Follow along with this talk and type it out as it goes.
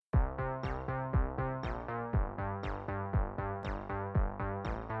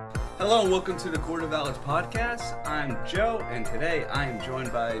Hello and welcome to the Court of Owls podcast. I'm Joe, and today I am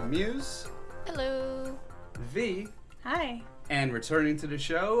joined by Muse. Hello. V. Hi. And returning to the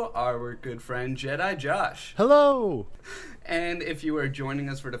show, our good friend Jedi Josh. Hello. And if you are joining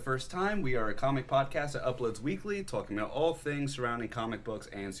us for the first time, we are a comic podcast that uploads weekly, talking about all things surrounding comic books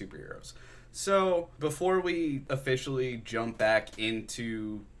and superheroes. So, before we officially jump back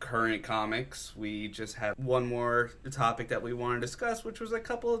into current comics, we just have one more topic that we want to discuss, which was a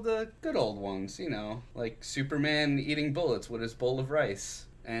couple of the good old ones, you know, like Superman eating bullets with his bowl of rice,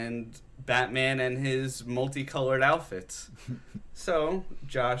 and Batman and his multicolored outfits. So,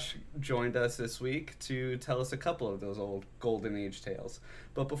 Josh joined us this week to tell us a couple of those old Golden Age tales.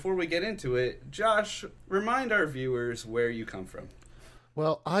 But before we get into it, Josh, remind our viewers where you come from.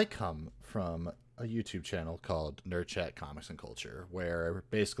 Well, I come from a YouTube channel called Nerd Chat Comics and Culture, where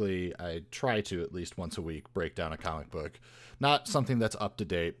basically I try to, at least once a week, break down a comic book. Not something that's up to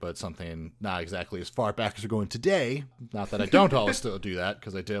date, but something not exactly as far back as we're going today. Not that I don't always still do that,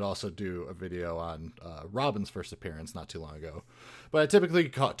 because I did also do a video on Robin's first appearance not too long ago. But I typically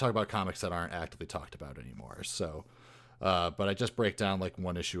talk about comics that aren't actively talked about anymore, so... but I just break down like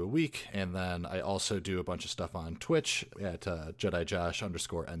one issue a week, and then I also do a bunch of stuff on Twitch at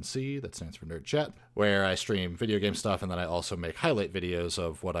JediJosh_NC, that stands for Nerd Chat, where I stream video game stuff, and then I also make highlight videos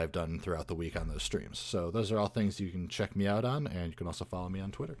of what I've done throughout the week on those streams. So those are all things you can check me out on, and you can also follow me on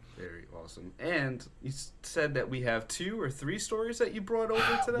Twitter. Very awesome. And you said that we have 2 or 3 stories that you brought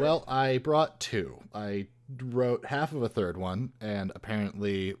over today? Well, I brought 2. I wrote half of a third one, and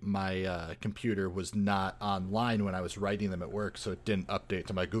apparently my computer was not online when I was writing them at work, so it didn't update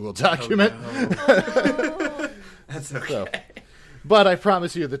to my Google document. Oh, no. That's okay. So, but I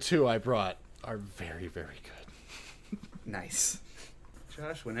promise you the 2 I brought are very, very good. Nice.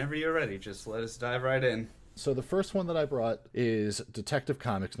 Josh, whenever you're ready, just let us dive right in. So the first one that I brought is Detective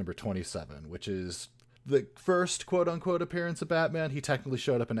Comics number 27, which is the first quote-unquote appearance of Batman. He technically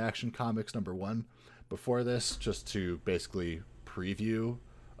showed up in Action Comics number 1 before this, just to basically preview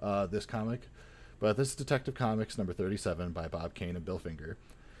this comic. But this is Detective Comics number 37 by Bob Kane and Bill Finger.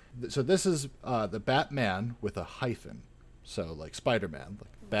 So this is the Batman with a hyphen. So like Spider-Man,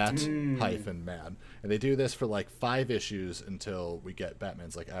 like Bat-Man. And they do this for like 5 issues until we get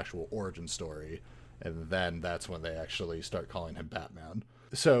Batman's like actual origin story. And then that's when they actually start calling him Batman.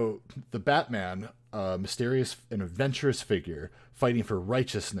 So the Batman, a mysterious and adventurous figure, fighting for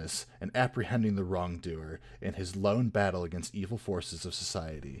righteousness and apprehending the wrongdoer in his lone battle against evil forces of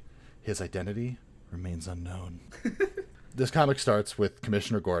society. His identity remains unknown. This comic starts with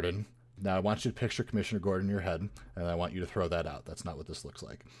Commissioner Gordon. Now I want you to picture Commissioner Gordon in your head, and I want you to throw that out. That's not what this looks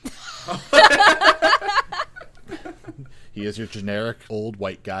like. He is your generic old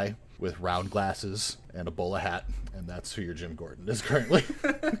white guy with round glasses and a bowler hat, and that's who your Jim Gordon is currently.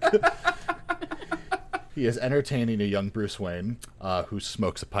 He is entertaining a young Bruce Wayne who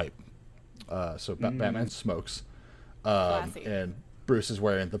smokes a pipe. So Batman smokes, and Bruce is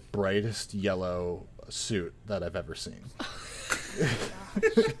wearing the brightest yellow suit that I've ever seen.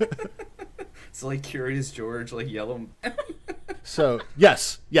 It's like Curious George, like yellow. So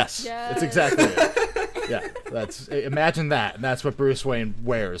yes, it's exactly it. Yeah, imagine that, and that's what Bruce Wayne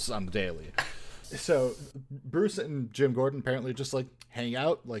wears on the daily. So Bruce and Jim Gordon apparently just like hang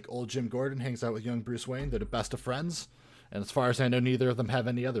out, like old Jim Gordon hangs out with young Bruce Wayne. They're the best of friends, and as far as I know, neither of them have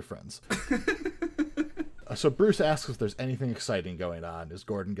any other friends. So Bruce asks if there's anything exciting going on as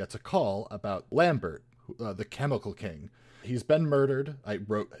Gordon gets a call about Lambert, the Chemical King. He's been murdered.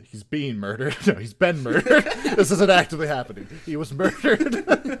 He's being murdered. No, he's been murdered. This isn't actively happening. He was murdered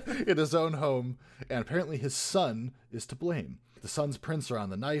in his own home, and apparently his son is to blame. The son's prints are on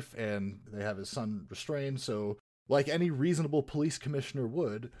the knife, and they have his son restrained, so like any reasonable police commissioner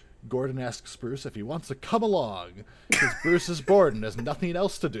would, Gordon asks Bruce if he wants to come along, because Bruce is bored and has nothing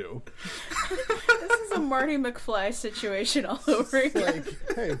else to do. This is a Marty McFly situation all over again. Like,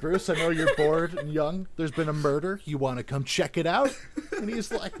 hey, Bruce, I know you're bored and young. There's been a murder. You want to come check it out? And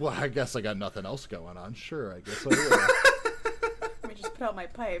he's like, well, I guess I got nothing else going on. Sure, I guess I will. Let me just put out my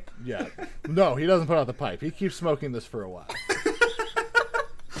pipe. Yeah. No, he doesn't put out the pipe. He keeps smoking this for a while.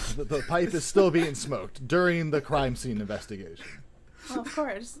 The pipe is still being smoked during the crime scene investigation. Well, of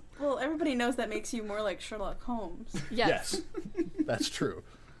course. Well, everybody knows that makes you more like Sherlock Holmes. Yes. That's true.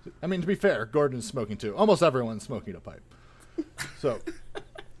 I mean, to be fair, Gordon is smoking too. Almost everyone's smoking a pipe. So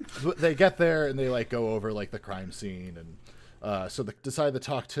they get there and they like go over like the crime scene, and so they decide to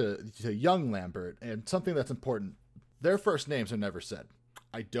talk to young Lambert. And something that's important: their first names are never said.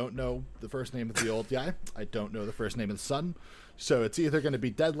 I don't know the first name of the old guy. I don't know the first name of the son. So it's either going to be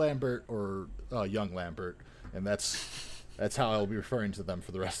Dead Lambert or Young Lambert, and that's That's how I'll be referring to them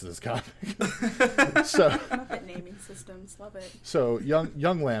for the rest of this comic. So, Muppet naming systems, love it. so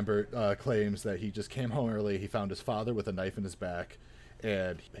young Lambert claims that he just came home early. He found his father with a knife in his back,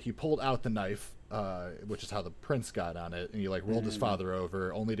 and he pulled out the knife, which is how the prints got on it, and he like rolled his father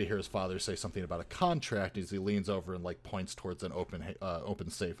over, only to hear his father say something about a contract as he leans over and like points towards an open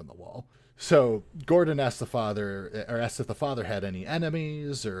safe in the wall. So Gordon asks if the father had any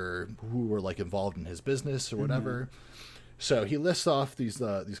enemies or who were like involved in his business or whatever. So he lists off these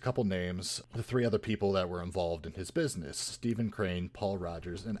couple names, the three other people that were involved in his business: Stephen Crane, Paul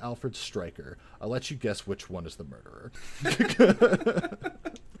Rogers, and Alfred Stryker. I'll let you guess which one is the murderer.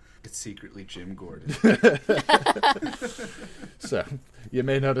 It's secretly Jim Gordon. So you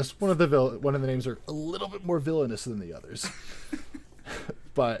may notice one of the names are a little bit more villainous than the others.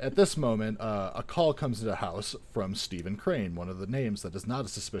 But at this moment, a call comes to the house from Stephen Crane, one of the names that is not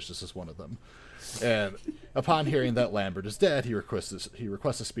as suspicious as one of them. And upon hearing that Lambert is dead, he requests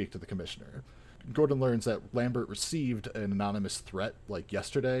to speak to the commissioner. Gordon learns that Lambert received an anonymous threat like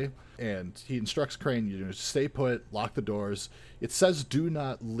yesterday, and he instructs Crane, to stay put, lock the doors. It says do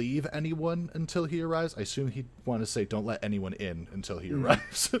not leave anyone until he arrives. I assume he'd want to say don't let anyone in until he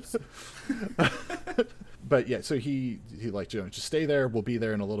arrives. But yeah, so he like, just stay there. We'll be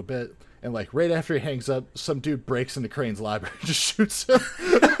there in a little bit. And like right after he hangs up, some dude breaks into Crane's library and just shoots him.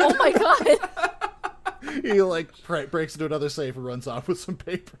 Oh my god! He like breaks into another safe and runs off with some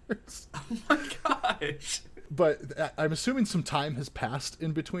papers. Oh my gosh. But I'm assuming some time has passed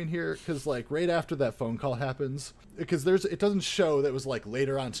in between here, because like right after that phone call happens, because it doesn't show that it was like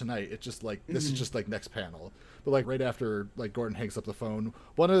later on tonight. It's just like this is just like next panel. But like right after like Gordon hangs up the phone,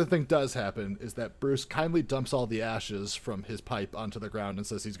 one other thing does happen is that Bruce kindly dumps all the ashes from his pipe onto the ground and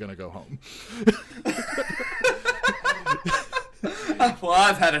says he's going to go home. Well,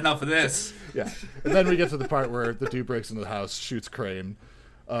 I've had enough of this. Yeah. And then we get to the part where the dude breaks into the house, shoots Crane.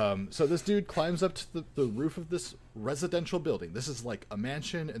 So this dude climbs up to the roof of this residential building. This is like a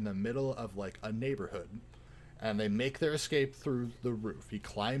mansion in the middle of like a neighborhood. And they make their escape through the roof. He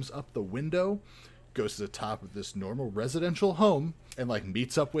climbs up the window, goes to the top of this normal residential home, and like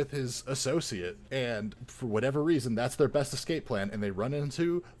meets up with his associate. And for whatever reason, that's their best escape plan. And they run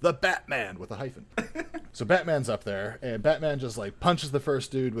into the Batman with a hyphen. So Batman's up there, and Batman just like punches the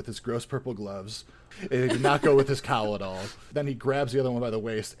first dude with his gross purple gloves. He did not go with his cowl at all. Then he grabs the other one by the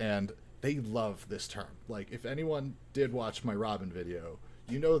waist, and they love this term. Like, if anyone did watch my Robin video,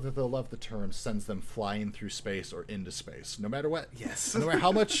 you know that they'll love the term sends them flying through space or into space. No matter what. Yes. No matter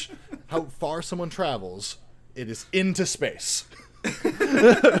how far someone travels, it is into space.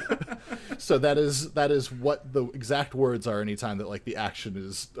 So that is what the exact words are anytime that like the action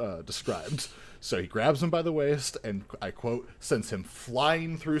is described. So he grabs him by the waist and, I quote, sends him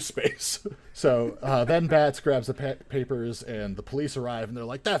flying through space. So then Bats grabs the papers and the police arrive and they're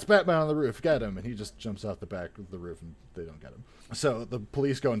like, that's Batman on the roof, get him. And he just jumps out the back of the roof and they don't get him. So the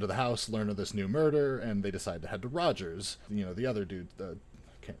police go into the house, learn of this new murder, and they decide to head to Rogers. The other dude, I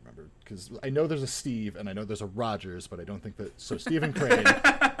can't remember, because I know there's a Steve and I know there's a Rogers, but I don't think that. So Stephen Crane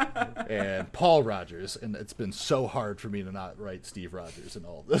and Paul Rogers, and it's been so hard for me to not write Steve Rogers in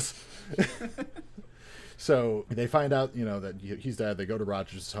all of this. So they find out, that he's dead. They go to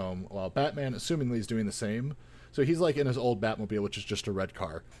Rogers' home while Batman, assumingly, is doing the same. So he's like in his old Batmobile, which is just a red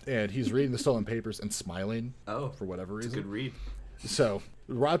car, and he's reading the stolen papers and smiling. Oh, for whatever reason. It's a good read. So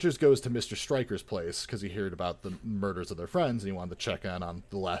Rogers goes to Mr. Stryker's place because he heard about the murders of their friends and he wanted to check on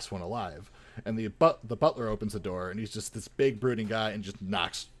the last one alive. And the butler opens the door and he's just this big brooding guy and just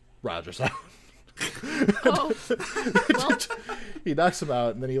knocks Rogers out. Oh. Well. He knocks him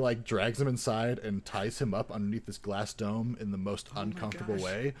out and then he like drags him inside and ties him up underneath this glass dome in the most uncomfortable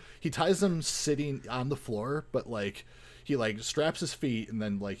way. He ties him sitting on the floor, but like he like straps his feet and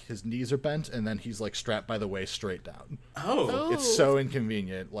then like his knees are bent and then he's like strapped by the waist straight down. Oh. It's so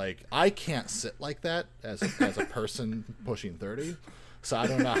inconvenient. Like I can't sit like that as a person pushing 30. So I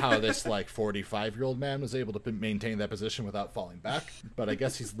don't know how this like 45-year-old man was able to maintain that position without falling back, but I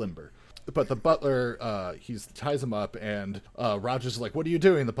guess he's limber. But the butler, he ties him up, and Rogers is like, what are you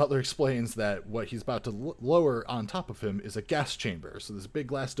doing? The butler explains that what he's about to lower on top of him is a gas chamber. So this big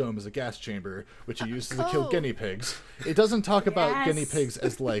glass dome is a gas chamber, which he uses to kill guinea pigs. It doesn't talk about guinea pigs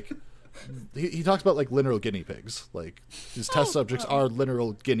as like... He talks about like literal guinea pigs. Like his test subjects are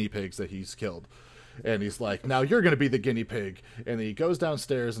literal guinea pigs that he's killed. And he's like, now you're going to be the guinea pig. And then he goes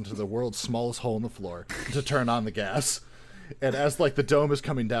downstairs into the world's smallest hole in the floor to turn on the gas. And as like the dome is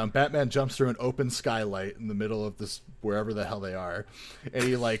coming down, Batman jumps through an open skylight in the middle of this, wherever the hell they are. And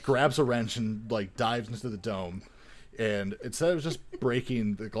he like grabs a wrench and like dives into the dome. And instead of just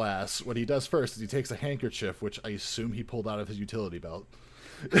breaking the glass, what he does first is he takes a handkerchief, which I assume he pulled out of his utility belt,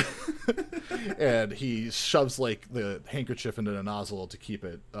 and he shoves like the handkerchief into a nozzle to keep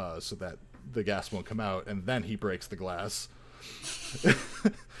it so that the gas won't come out, and then he breaks the glass.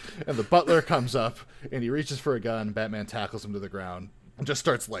 And the butler comes up and he reaches for a gun. Batman tackles him to the ground and just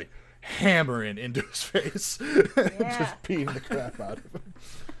starts like hammering into his face. Just beating the crap out of him.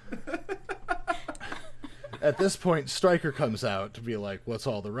 At this point, Stryker comes out to be like, what's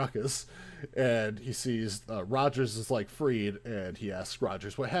all the ruckus? And he sees Rogers is like freed, and he asks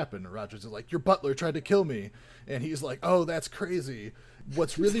Rogers what happened. And Rogers is like, your butler tried to kill me. And he's like, oh, that's crazy.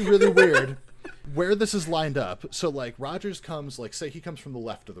 What's really, really weird, where this is lined up, so like Rogers comes, like say he comes from the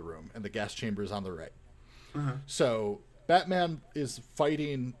left of the room, and the gas chamber is on the right. So Batman is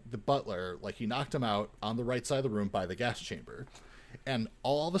fighting the butler, like he knocked him out on the right side of the room by the gas chamber. And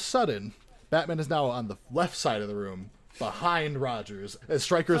all of a sudden, Batman is now on the left side of the room, behind Rogers, as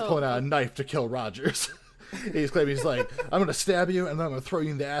Stryker is pulling out a knife to kill Rogers. He's claiming, he's like, I'm going to stab you, and then I'm going to throw you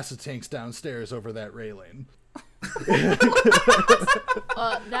in the acid tanks downstairs over that railing.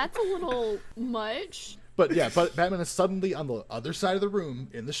 That's a little much. But yeah, but Batman is suddenly on the other side of the room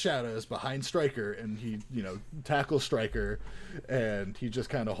in the shadows behind Stryker, and he, tackles Stryker, and he just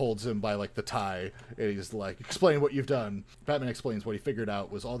kind of holds him by like the tie, and he's like, explain what you've done. Batman explains what he figured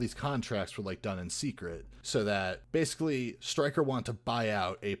out was all these contracts were like done in secret, so that basically Stryker wanted to buy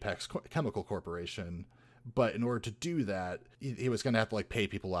out Apex Chemical Corporation. But in order to do that, he was going to have to like pay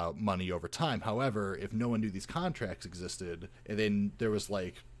people out money over time. However, if no one knew these contracts existed, and then there was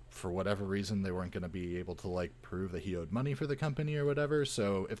like, for whatever reason, they weren't going to be able to like prove that he owed money for the company or whatever.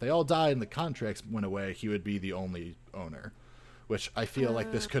 So if they all died and the contracts went away, he would be the only owner, which I feel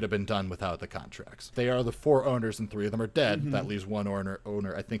like this could have been done without the contracts. They are the 4 owners and 3 of them are dead. Mm-hmm. That leaves 1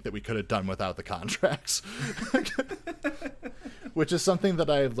 owner. I think that we could have done without the contracts. Which is something that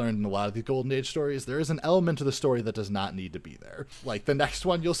I have learned in a lot of the Golden Age stories. There is an element to the story that does not need to be there. Like, the next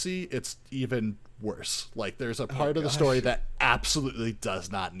one you'll see, it's even worse. Like, there's a part of the story that absolutely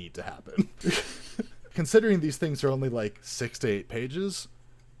does not need to happen. Considering these things are only, like, 6 to 8 pages,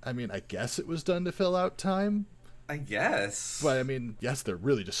 I mean, I guess it was done to fill out time. I guess. But, I mean, yes, they're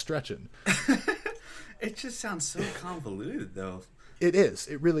really just stretching. It just sounds so convoluted, though. It is.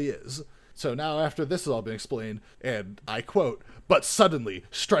 It really is. So now after this has all been explained, and I quote, but suddenly,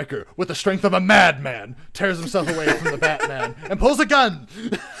 Stryker, with the strength of a madman, tears himself away from the Batman and pulls a gun!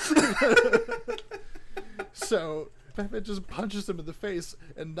 So Batman just punches him in the face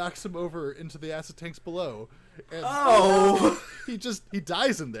and knocks him over into the acid tanks below. And he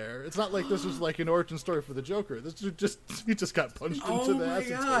dies in there. It's not like this was like an origin story for the Joker. He just got punched into the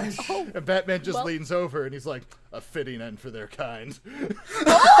acid tanks. And Batman just leans over and he's like, a fitting end for their kind.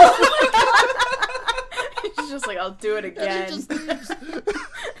 He's just like, I'll do it again. And he just leaves.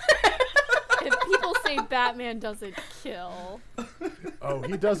 If people say Batman doesn't kill. Oh,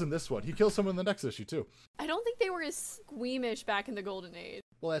 he does in this one. He kills someone in the next issue, too. I don't think they were as squeamish back in the Golden Age.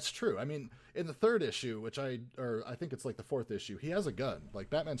 Well, that's true. I mean, in the 3rd issue, which I think it's like the 4th issue, he has a gun. Like,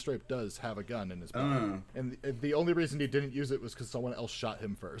 Batman Stripe does have a gun in his body. And the only reason he didn't use it was because someone else shot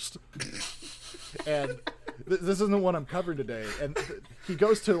him first. And this isn't the one I'm covering today. And he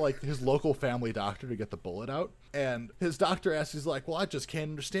goes to, like, his local family doctor to get the bullet out. And his doctor asks, he's like, well, I just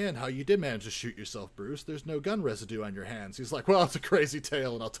can't understand how you did manage to shoot yourself, Bruce. There's no gun residue on your hands. He's like, well, it's a crazy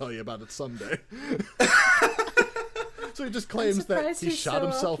tale, and I'll tell you about it someday. So he just claims that he shot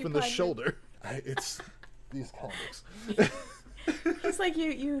himself in the shoulder. It's these comics. It's like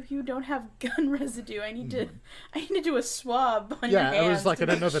you don't have gun residue. I need to do a swab on your hands. Yeah, I was like, I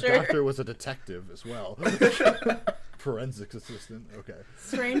didn't know the doctor was a detective as well. Forensics assistant. Okay.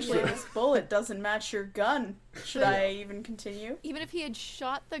 Strangely, this bullet doesn't match your gun. Should I even continue? Even if he had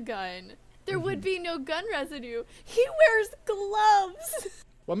shot the gun, there would be no gun residue. He wears gloves.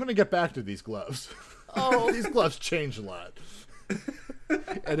 Well, I'm going to get back to these gloves. Oh. These gloves change a lot.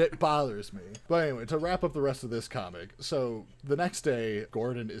 And it bothers me. But anyway, to wrap up the rest of this comic, so the next day,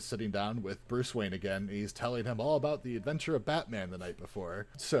 Gordon is sitting down with Bruce Wayne again, and he's telling him all about the adventure of Batman the night before.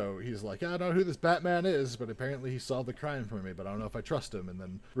 So he's like, I don't know who this Batman is, but apparently he solved the crime for me, but I don't know if I trust him. And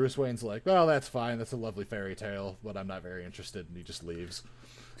then Bruce Wayne's like, well, that's fine, that's a lovely fairy tale, but I'm not very interested, and he just leaves.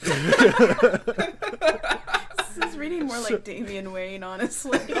 This is reading more like Damian Wayne,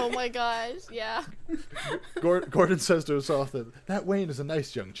 honestly. Oh my gosh, yeah. Gordon says to himself that Wayne is a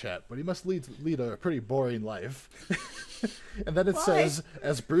nice young chap, but he must lead a pretty boring life. And then it says,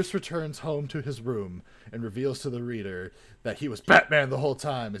 as Bruce returns home to his room and reveals to the reader that he was Batman the whole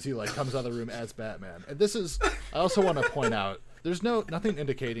time, as he like comes out of the room as Batman. And this is, I also want to point out, There's nothing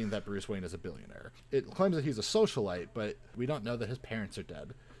indicating that Bruce Wayne is a billionaire. It claims that he's a socialite, but we don't know that his parents are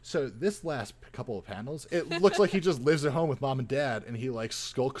dead. So this last couple of panels, it looks like he just lives at home with mom and dad, and he like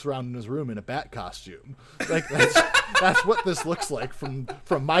skulks around in his room in a bat costume. Like that's what this looks like from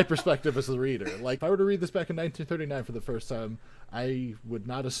my perspective as a reader. Like if I were to read this back in 1939 for the first time, I would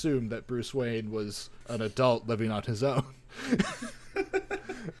not assume that Bruce Wayne was an adult living on his own.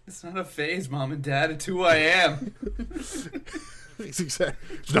 It's not a phase, Mom and Dad. It's who I am. It's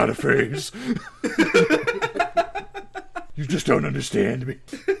not a phase. You just don't understand me.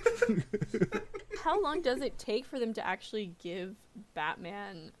 How long does it take for them to actually give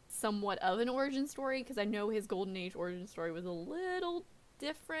Batman somewhat of an origin story? Because I know his Golden Age origin story was a little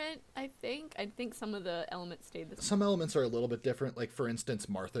different, I think. I think some of the elements stayed the same. Some elements are a little bit different. Like, for instance,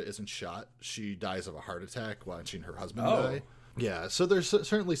 Martha isn't shot. She dies of a heart attack watching her husband die. Yeah, so there's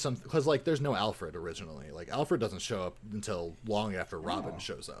certainly some... Because, like, there's no Alfred originally. Like, Alfred doesn't show up until long after Robin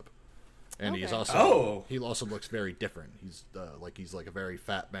shows up. And he's also he also looks very different. He's like a very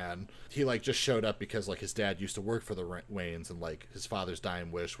fat man. He like just showed up because like his dad used to work for the Waynes, and like his father's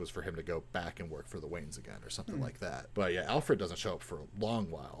dying wish was for him to go back and work for the Waynes again or something like that. But yeah, Alfred doesn't show up for a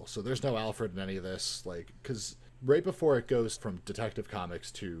long while. So there's no Alfred in any of this, like, cuz right before it goes from Detective Comics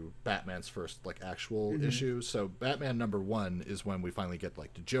to Batman's first like actual issue. So Batman #1 is when we finally get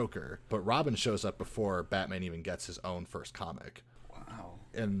like the Joker, but Robin shows up before Batman even gets his own first comic.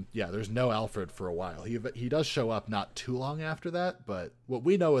 And yeah, there's no Alfred for a while. He does show up not too long after that, but what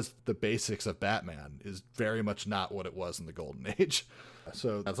we know as the basics of Batman is very much not what it was in the Golden Age.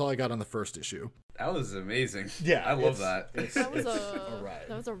 So that's all I got on the first issue. That was amazing. Yeah, I love that. That was a ride.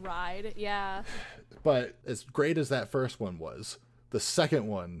 That was a ride, yeah. But as great as that first one was, the second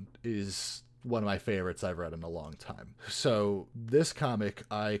one is one of my favorites I've read in a long time. So this comic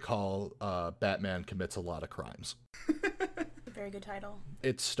I call Batman Commits a Lot of Crimes. Very good title.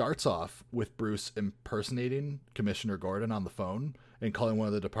 It starts off with Bruce impersonating Commissioner Gordon on the phone and calling one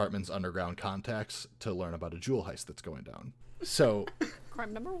of the department's underground contacts to learn about a jewel heist that's going down. So...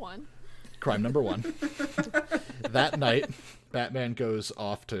 Crime number one. That night, Batman goes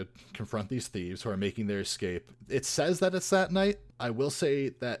off to confront these thieves who are making their escape. It says that it's that night. I will say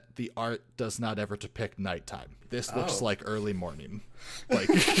that the art does not ever depict nighttime. This looks like early morning. Like,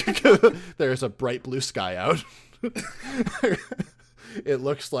 there's a bright blue sky out. It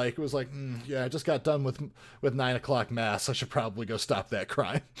looks like it was like, yeah, I just got done with 9 o'clock mass. I should probably go stop that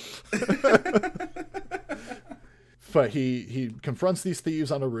crime. But he confronts these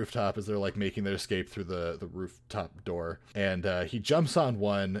thieves on a rooftop as they're like making their escape through the rooftop door, and he jumps on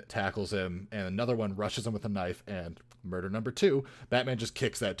one, tackles him, and another one rushes him with a knife, and murder number 2, Batman just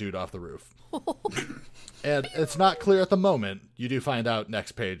kicks that dude off the roof. And it's not clear at the moment. You do find out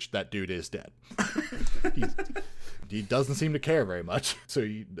next page that dude is dead. He doesn't seem to care very much. So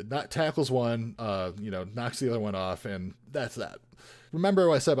he tackles one, knocks the other one off, and that's that. Remember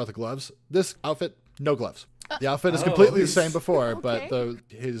what I said about the gloves? This outfit, no gloves. The outfit is completely the same before, but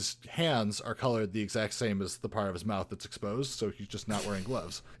his hands are colored the exact same as the part of his mouth that's exposed, so he's just not wearing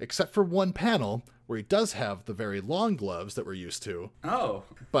gloves. Except for one panel where he does have the very long gloves that we're used to. Oh.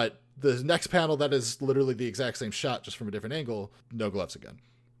 But the next panel that is literally the exact same shot, just from a different angle, no gloves again.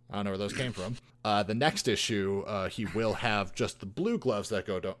 I don't know where those came from. The next issue, he will have just the blue gloves that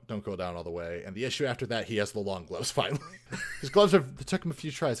don't go down all the way. And the issue after that, he has the long gloves finally. His gloves it took him a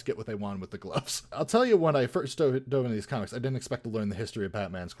few tries to get what they wanted with the gloves. I'll tell you, when I first dove into these comics, I didn't expect to learn the history of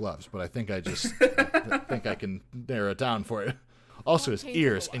Batman's gloves, but I think I think I can narrow it down for you. Also, his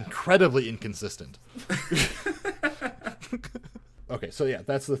ears, incredibly inconsistent. Okay, so yeah,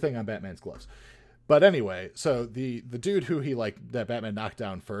 that's the thing on Batman's gloves. But anyway, so the dude who that Batman knocked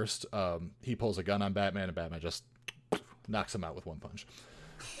down first, he pulls a gun on Batman, and Batman just knocks him out with one punch.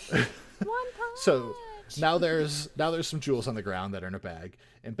 One punch. So now there's some jewels on the ground that are in a bag,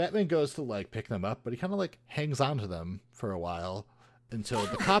 and Batman goes to pick them up, but he kind of hangs on to them for a while until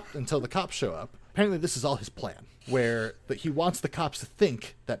the cops show up. Apparently, this is all his plan, where he wants the cops to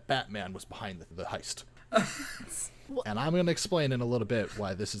think that Batman was behind the heist. And I'm going to explain in a little bit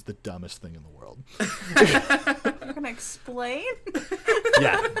why this is the dumbest thing in the world. You're going to explain?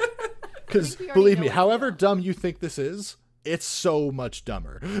 Yeah. Because, believe me, however dumb you think this is, it's so much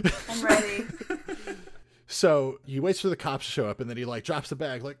dumber. I'm ready. So he waits for the cops to show up, and then he drops the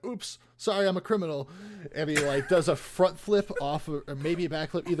bag, oops, sorry, I'm a criminal. And he does a front flip off, or maybe a back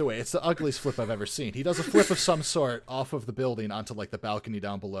flip. Either way, it's the ugliest flip I've ever seen. He does a flip of some sort off of the building onto the balcony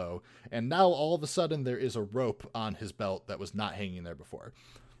down below. And now all of a sudden there is a rope on his belt that was not hanging there before.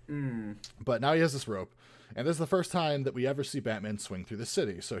 But now he has this rope. And this is the first time that we ever see Batman swing through the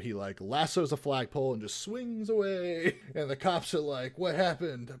city. So he, like, lassos a flagpole and just swings away. And the cops are like, what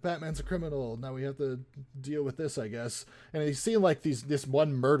happened? Batman's a criminal. Now we have to deal with this, I guess. And he's seeing, like, this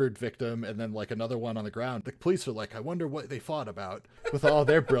one murdered victim and then, like, another one on the ground. The police are like, I wonder what they fought about with all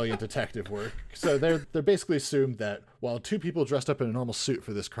their brilliant detective work. So they're basically assumed that while two people dressed up in a normal suit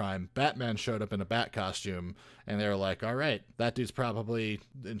for this crime, Batman showed up in a bat costume. And they were like, all right, that dude's probably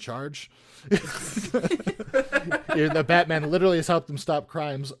in charge. The Batman literally has helped them stop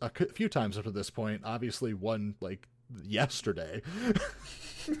crimes a few times up to this point. Obviously, one like yesterday.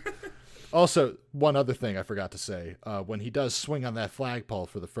 Also, one other thing I forgot to say: when he does swing on that flagpole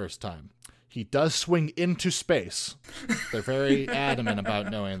for the first time, he does swing into space. They're very adamant about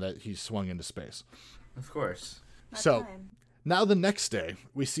knowing that he swung into space. Of course. So now the next day,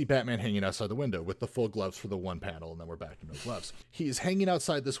 we see Batman hanging outside the window with the full gloves for the one panel, and then we're back to no gloves. He's hanging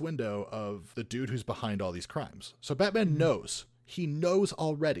outside this window of the dude who's behind all these crimes. So Batman knows. He knows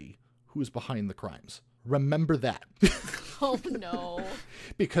already who's behind the crimes. Remember that. Oh, no.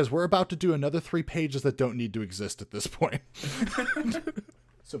 Because we're about to do another 3 pages that don't need to exist at this point.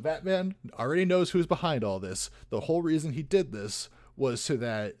 So Batman already knows who's behind all this. The whole reason he did this was so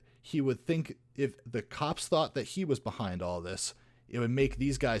that he would think if the cops thought that he was behind all this, it would make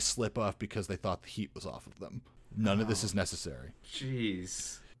these guys slip off because they thought the heat was off of them. None of this is necessary.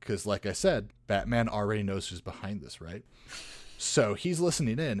 Jeez. Because, like I said, Batman already knows who's behind this, right? So he's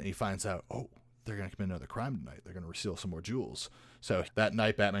listening in and he finds out, oh, they're going to commit another crime tonight. They're going to steal some more jewels. So that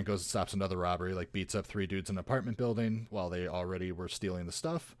night, Batman goes and stops another robbery, like beats up 3 dudes in an apartment building while they already were stealing the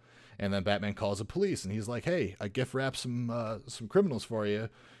stuff. And then Batman calls the police and he's like, hey, I gift wrapped some criminals for you.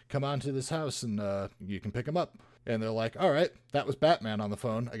 Come on to this house and you can pick them up. And they're like, all right, that was Batman on the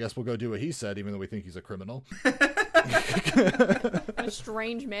phone. I guess we'll go do what he said, even though we think he's a criminal. A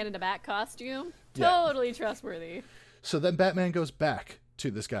strange man in a bat costume. Totally trustworthy. So then Batman goes back to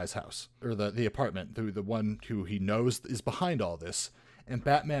this guy's house, or the apartment, the one who he knows is behind all this. And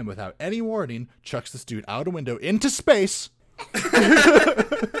Batman, without any warning, chucks this dude out a window into space.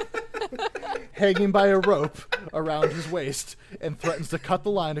 Hanging by a rope around his waist and threatens to cut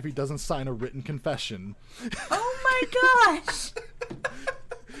the line if he doesn't sign a written confession. Oh my gosh!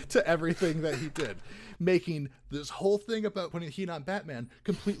 To everything that he did, making this whole thing about putting heat on Batman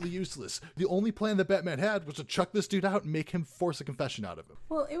completely useless. The only plan that Batman had was to chuck this dude out and make him force a confession out of him.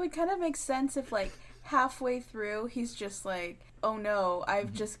 Well, it would kind of make sense if, like, halfway through, he's just like, oh no,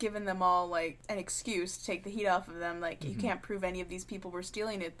 I've just given them all, like, an excuse to take the heat off of them. Like, you can't prove any of these people were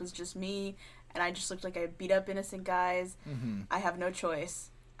stealing it. It was just me, and I just looked like I beat up innocent guys. I have no choice.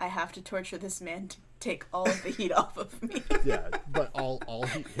 I have to torture this man to take all of the heat off of me. Yeah, but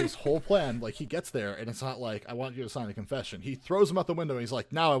his whole plan, like, he gets there, and it's not like, I want you to sign the confession. He throws him out the window, and he's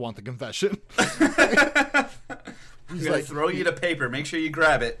like, now I want the confession. He's like, throw you the paper. Make sure you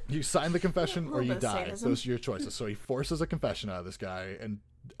grab it. You sign the confession or you die. Sadism. Those are your choices. So he forces a confession out of this guy, and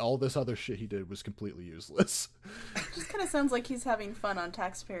all this other shit he did was completely useless. Just kind of sounds like he's having fun on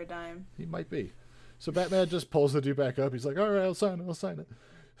taxpayer dime. He might be. So Batman just pulls the dude back up. He's like, all right, I'll sign it.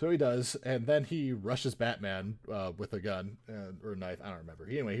 So he does, and then he rushes Batman with a gun or a knife. I don't remember.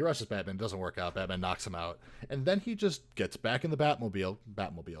 Anyway, he rushes Batman. It doesn't work out. Batman knocks him out. And then he just gets back in the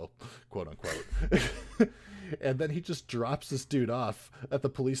Batmobile, quote unquote. And then he just drops this dude off at the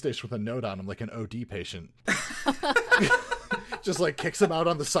police station with a note on him like an OD patient. Just like kicks him out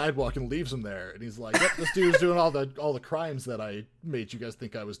on the sidewalk and leaves him there. And he's like, yep, this dude's doing all the crimes that I made you guys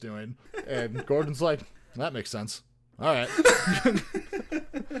think I was doing. And Gordon's like, that makes sense. All right.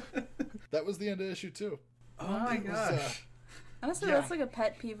 That was the end of issue 2. Oh my gosh. Honestly, Yeah. that's like a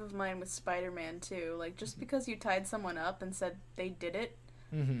pet peeve of mine with Spider-Man too. Like, just because you tied someone up and said they did it,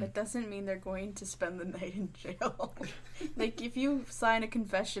 that doesn't mean they're going to spend the night in jail. Like, if you sign a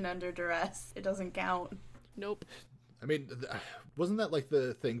confession under duress, it doesn't count. Nope. I mean, wasn't that like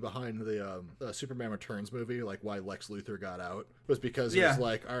the thing behind the Superman Returns movie? Like why Lex Luthor got out was because he was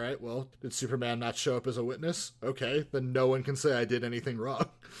like, all right, well, did Superman not show up as a witness? Okay, then no one can say I did anything wrong.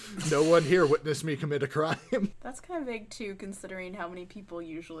 No one here witnessed me commit a crime. That's kind of vague too, considering how many people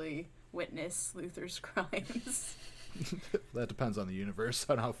usually witness Luthor's crimes. That depends on the universe,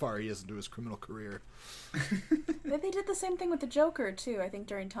 on how far he is into his criminal career. But they did the same thing with the Joker too, I think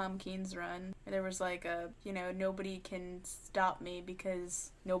during Tom Keene's run. There was like nobody can stop me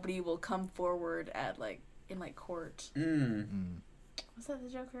because nobody will come forward in court. Was that the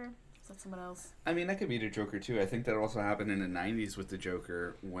Joker? Was that someone else? I mean, that could be the Joker too. I think that also happened in the 90s with the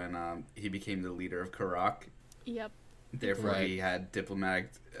Joker when he became the leader of Karak. Yep. Therefore, Right. he had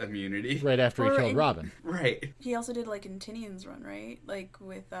diplomatic immunity. Right after he Or killed in- Robin. Right. He also did like in Tinian's run, right? Like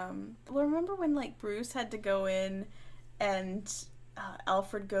with well, remember when like Bruce had to go in and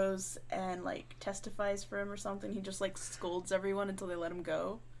Alfred goes and like testifies for him or something. He just like scolds everyone until they let him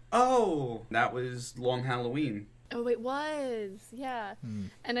go. Oh, that was Long Halloween. Oh, it was. Yeah.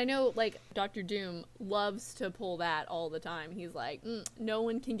 And I know, like, Dr. Doom loves to pull that all the time. He's like, no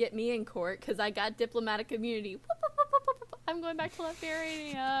one can get me in court because I got diplomatic immunity. I'm going back to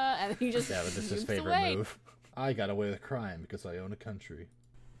Latveria. And he just Yeah, but this is his moves favorite away. move. I got away with crime because I own a country.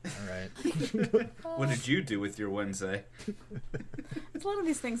 All right. What did you do with your Wednesday? It's a lot of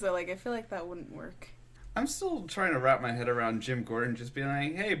these things though. Like I feel like that wouldn't work. I'm still trying to wrap my head around Jim Gordon just being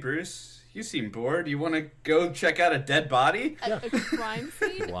like, hey, Bruce, you seem bored. You want to go check out a dead body? A crime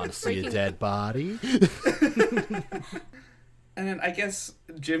scene? Want to see a Freaking- dead body? And then I guess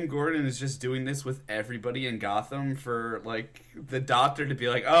Jim Gordon is just doing this with everybody in Gotham for, like, the doctor to be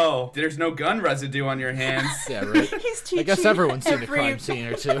like, oh, there's no gun residue on your hands. Yeah, right. He's teaching I guess everyone's seen a every- crime scene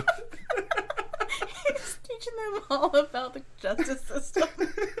or two. He's teaching them all about the justice system.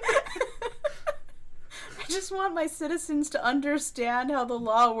 I just want my citizens to understand how the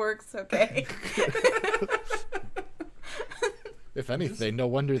law works, okay? If anything, no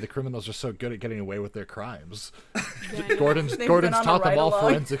wonder the criminals are so good at getting away with their crimes. Yeah, I know. Gordon's They've Gordon's been on a taught them all ride-along.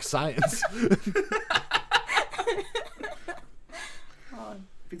 forensic science. Oh,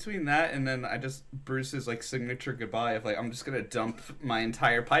 Between that and then Bruce's, like, signature goodbye of, like, I'm just going to dump my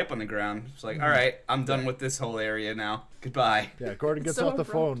entire pipe on the ground. It's like, all right, I'm done with this whole area now. Goodbye. Yeah, Gordon gets So off the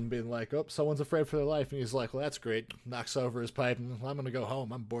abrupt. phone being like, oh, someone's afraid for their life. And he's like, well, that's great. Knocks over his pipe and I'm going to go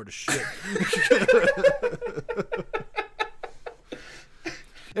home. I'm bored as shit.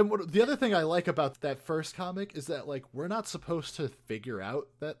 And the other thing I like about that first comic is that, like, we're not supposed to figure out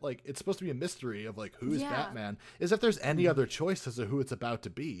that, like, it's supposed to be a mystery of, like, who's Yeah. Batman, is if there's any other choice as to who it's about to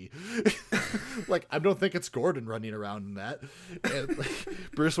be. Like, I don't think it's Gordon running around in that. And, like,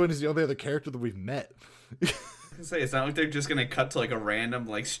 Bruce Wayne is the only other character that we've met. I can say, it's not like they're just going to cut to, like, a random,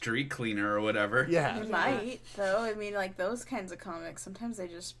 like, street cleaner or whatever. Yeah. you might, though. I mean, like, those kinds of comics, sometimes they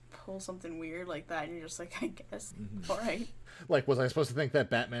just pull something weird like that, and you're just like, I guess, all right. Like, was I supposed to think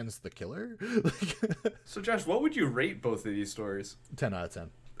that Batman's the killer? Like, So, Josh, what would you rate both of these stories? 10 out of 10.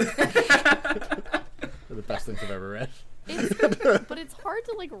 They're the best things I've ever read. But it's hard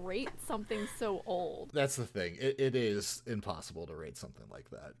to, like, rate something so old. That's the thing. It is impossible to rate something like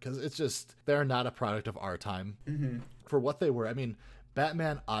that because it's just, they're not a product of our time. Mm-hmm. For what they were, I mean,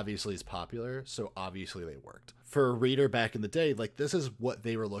 Batman obviously is popular, so obviously they worked. For a reader back in the day, like, this is what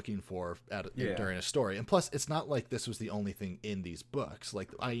they were looking for during a story. And plus, it's not like this was the only thing in these books. Like,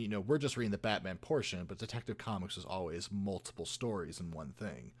 we're just reading the Batman portion, but Detective Comics was always multiple stories in one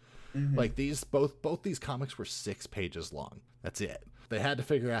thing. Mm-hmm. Like, both these comics were 6 pages long. That's it. They had to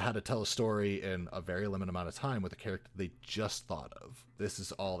figure out how to tell a story in a very limited amount of time with a character they just thought of. This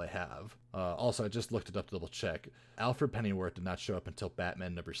is all they have. Also, I just looked it up to double check. Alfred Pennyworth did not show up until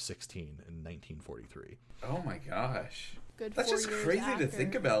Batman number 16 in 1943. Oh my gosh. Good That's 4 just years crazy after. to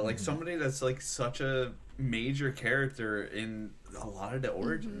think about. Like, somebody that's, like, such a major character in a lot of the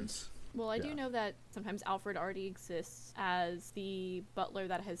origins. Well, I do Yeah. know that sometimes Alfred already exists as the butler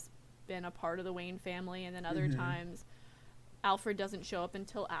that has been a part of the Wayne family, and then other times Alfred doesn't show up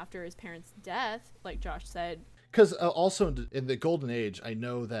until after his parents' death, like Josh said. Because also in the Golden Age, I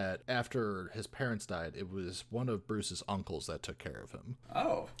know that after his parents died, it was one of Bruce's uncles that took care of him.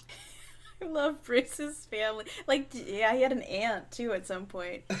 Oh. I love Bruce's family. Like, yeah, he had an aunt too at some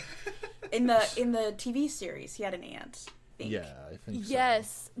point. In the TV series, he had an aunt. I think. Yeah, I think so.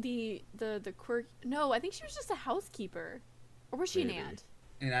 Yes, the quirk. No, I think she was just a housekeeper, or was she Maybe. an aunt?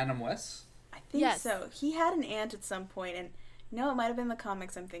 In Adam West? I think Yes. so. He had an aunt at some point, and no, it might have been the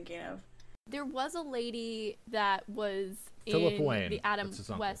comics I'm thinking of. There was a lady that was Philip in Wayne, the Adam that's his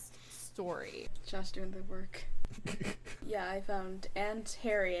uncle. West story. Josh doing the work. Yeah, I found Aunt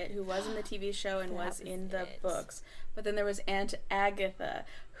Harriet, who was in the TV show and That was was in the it. books. But then there was Aunt Agatha,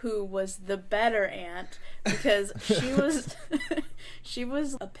 who was the better aunt because she was she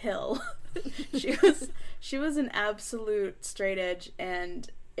was a pill. she was an absolute straight edge, and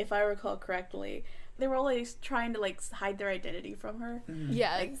if I recall correctly, they were always trying to like hide their identity from her,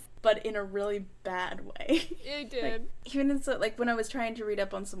 Yes, like, but in a really bad way. it did. Like, even in so, like when I was trying to read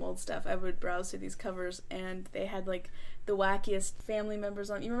up on some old stuff, I would browse through these covers, and they had like the wackiest family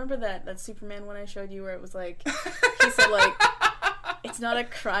members on. You remember that Superman one I showed you where it was like he said like it's not a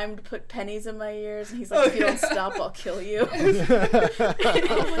crime to put pennies in my ears, and he's like, if you don't stop, I'll kill you.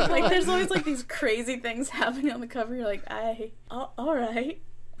 Like there's always like these crazy things happening on the cover. You're like, all right,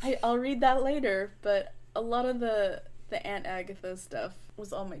 I'll read that later. But a lot of the the Aunt Agatha stuff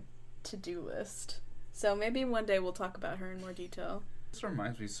was on my to-do list. So maybe one day we'll talk about her in more detail. This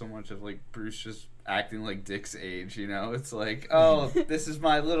reminds me so much of, like, Bruce just acting like Dick's age, you know? It's like, oh, this is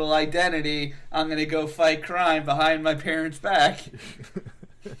my little identity. I'm gonna go fight crime behind my parents' back.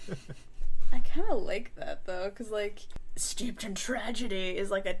 I kind of like that, though, because, like, steeped in tragedy is,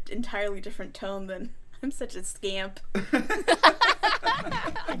 like, an entirely different tone than I'm such a scamp. I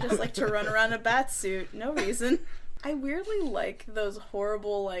just like to run around in a bat suit. No reason. I weirdly like those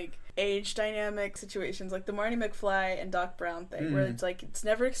horrible, like, age dynamic situations, like the Marty McFly and Doc Brown thing, where it's like, it's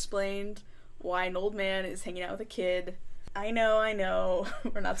never explained why an old man is hanging out with a kid. I know,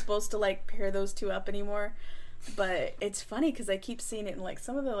 we're not supposed to, like, pair those two up anymore, but it's funny because I keep seeing it in, like,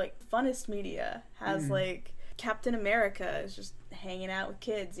 some of the, like, funnest media has, like, Captain America is just hanging out with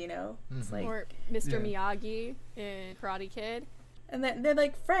kids, you know? It's like, Or Mr. Miyagi in Karate Kid. and they're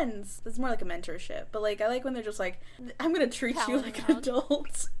like friends. It's more like a mentorship, but, like, I like when they're just like, I'm gonna treat you Palling like an around.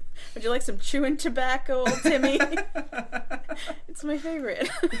 adult. Would you like some chewing tobacco, old Timmy? It's my favorite.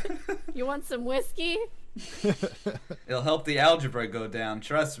 You want some whiskey? It'll help the algebra go down,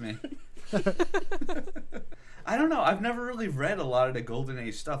 trust me. I don't know. I've never really read a lot of the Golden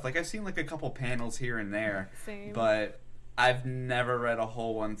Age stuff. Like, I've seen, like, a couple panels here and there. Same. But I've never read a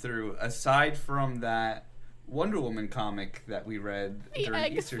whole one through, aside from that Wonder Woman comic that we read The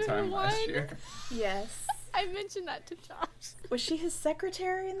during Easter time last X-Men year. Yes. I mentioned that to Josh. Was she his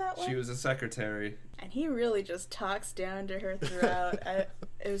secretary in that one? She was a secretary. And he really just talks down to her throughout.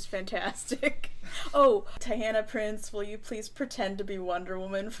 It was fantastic. Oh, Diana Prince, will you please pretend to be Wonder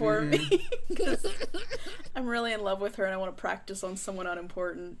Woman for me? 'Cause I'm really in love with her and I want to practice on someone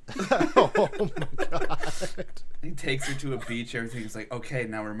unimportant. Oh my god. He takes her to a beach, everything's like, okay,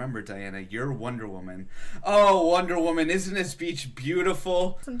 now remember, Diana, you're Wonder Woman. Oh, Wonder Woman, isn't this beach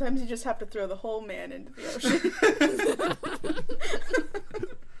beautiful? Sometimes you just have to throw the whole man into the ocean.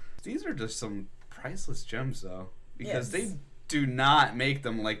 These are just some priceless gems, though. Because Yes. they do not make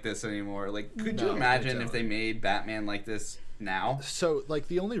them like this anymore. Like, could No, you they imagine don't. if they made Batman like this now? So, like,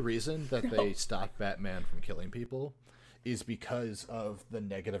 the only reason that they stopped Batman from killing people is because of the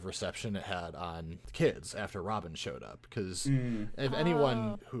negative reception it had on kids after Robin showed up. Because if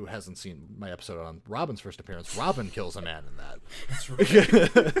anyone who hasn't seen my episode on Robin's first appearance, Robin kills a man in that. That's right.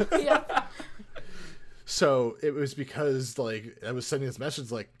 Yeah. So it was because, like, I was sending this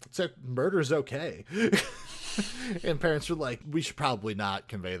message like, murder's okay. And parents were like, we should probably not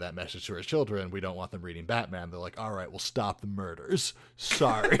convey that message to our children. We don't want them reading Batman. They're like, all right, we'll stop the murders.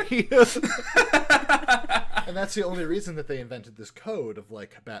 Sorry. And that's the only reason that they invented this code of,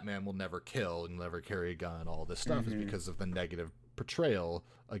 like, Batman will never kill and never carry a gun, all this stuff, is because of the negative portrayal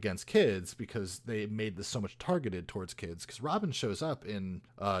against kids, because they made this so much targeted towards kids. Because Robin shows up in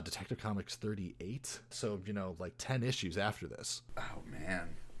Detective Comics 38, so, you know, like 10 issues after this. Oh,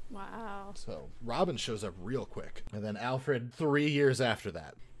 man. Wow. So Robin shows up real quick, and then Alfred 3 years after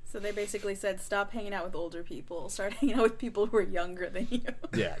that. So they basically said, stop hanging out with older people. Start hanging out with people who are younger than you.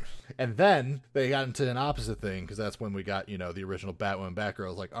 Yeah. And then they got into an opposite thing, because that's when we got, you know, the original Batwoman,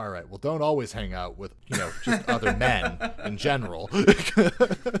 Batgirl. Like, all right, well, don't always hang out with, you know, just other men in general.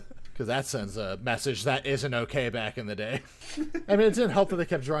 Because that sends a message that isn't okay back in the day. I mean, it didn't help that they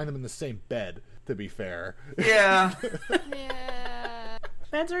kept drawing them in the same bed, to be fair. Yeah. Yeah.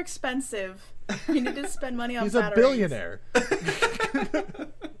 Beds are expensive. You need to spend money on He's a batteries. billionaire.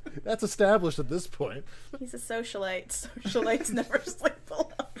 That's established at this point. He's a socialite. Socialites never sleep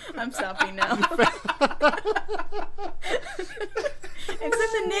alone. I'm stopping now. It's in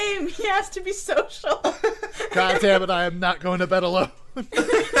the name. He has to be social. God damn it, I am not going to bed alone.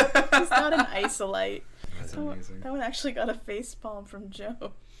 He's not an isolite. That's Oh, amazing. that one actually got a face palm from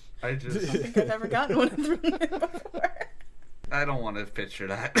Joe. I just, I think I've ever gotten one from him before. I don't want to picture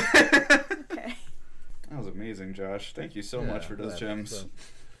that. Okay. That was amazing, Josh. Thank you so much for those gems. So,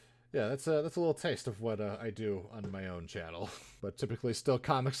 yeah, that's a little taste of what I do on my own channel. But typically still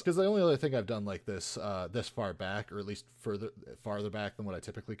comics, because the only other thing I've done like this this far back, or at least farther back than what I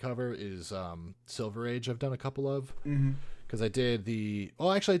typically cover, is Silver Age. I've done a couple of. Because I did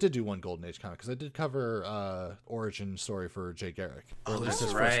I did do one Golden Age comic, because I did cover origin story for Jay Garrick. Or at least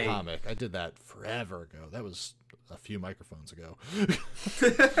that's his first right. comic. I did that forever ago. That was a few microphones ago.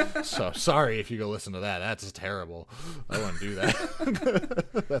 So sorry if you go listen to that. That's terrible. I wouldn't do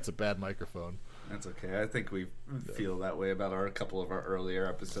that. That's a bad microphone. That's okay. I think we feel that way about a couple of our earlier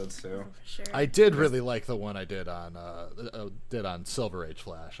episodes, too. For sure. I did really like the one I did on Silver Age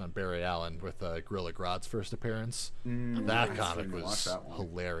Flash on Barry Allen with Gorilla Grodd's first appearance. That I comic didn't watch was that one.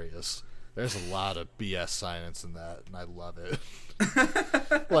 hilarious. There's a lot of BS science in that, and I love it.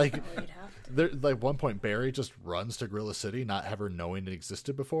 Like, Oh, you'd have to. there, like one point, Barry just runs to Gorilla City, not ever knowing it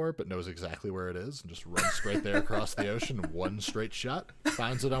existed before, but knows exactly where it is, and just runs straight there across the ocean in one straight shot.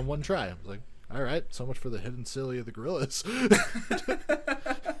 Finds it on one try. I was like, all right, so much for the hidden silly of the gorillas.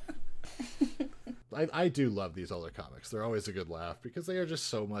 I do love these older comics. They're always a good laugh because they are just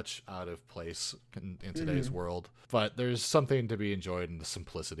so much out of place in today's world. But there's something to be enjoyed in the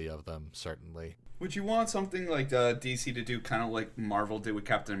simplicity of them, certainly. Would you want something like DC to do kind of like Marvel did with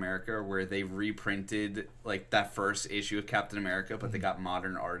Captain America, where they reprinted like that first issue of Captain America, but they got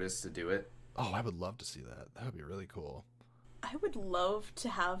modern artists to do it? Oh, I would love to see that. That would be really cool. I would love to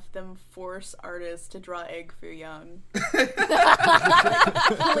have them force artists to draw Egg Foo Young.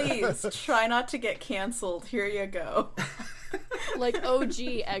 Please, try not to get canceled. Here you go. Like OG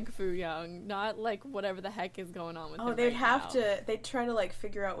Egg Foo Young, not like whatever the heck is going on with him. Oh, they'd right have now. to. They'd try to like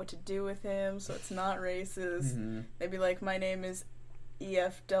figure out what to do with him so it's not racist. They'd be like, "My name is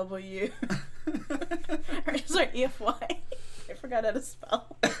EFW." Or, sorry, EFY. I forgot how to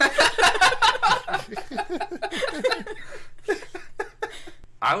spell.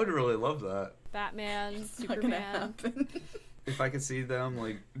 I would really love that. Batman, It's not gonna Superman. happen. If I could see them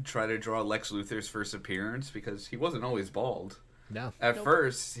like try to draw Lex Luthor's first appearance, because he wasn't always bald. Yeah. At Nope.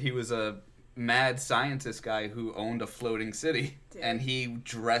 first, he was a mad scientist guy who owned a floating city. Dude. And he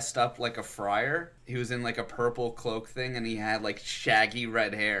dressed up like a friar. He was in like a purple cloak thing, and he had like shaggy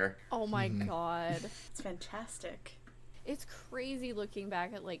red hair. Oh my god. It's fantastic. It's crazy looking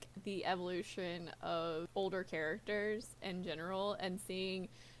back at like the evolution of older characters in general and seeing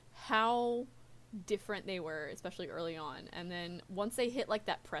how different they were, especially early on. And then once they hit like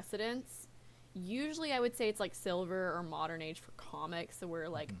that precedence, usually I would say it's like Silver or Modern Age for comics, so we're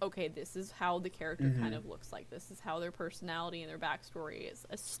like, okay, this is how the character kind of looks like. This is how their personality and their backstory is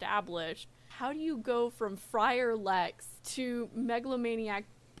established. How do you go from Friar Lex to megalomaniac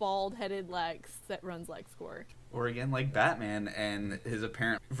bald-headed Lex that runs LexCorp? Or again, like Batman and his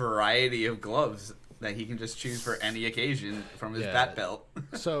apparent variety of gloves that he can just choose for any occasion from his Yeah. bat belt.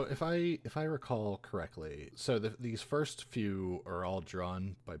 So if I recall correctly, so these first few are all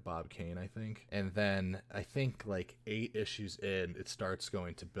drawn by Bob Kane, I think, and then I think like 8 issues in, it starts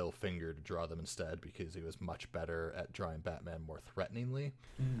going to Bill Finger to draw them instead because he was much better at drawing Batman more threateningly,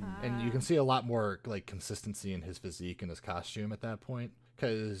 and you can see a lot more like consistency in his physique and his costume at that point.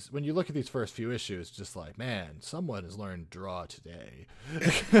 Because when you look at these first few issues, just like, man, someone has learned to draw today.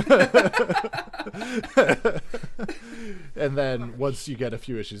 And then once you get a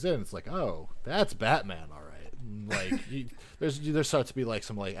few issues in, it's like, oh, that's Batman, all right. And, like, there starts to be like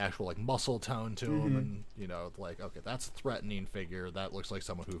some like actual like muscle tone to him, and you know, like, okay, that's a threatening figure. That looks like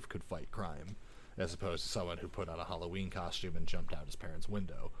someone who could fight crime, as opposed to someone who put on a Halloween costume and jumped out his parents'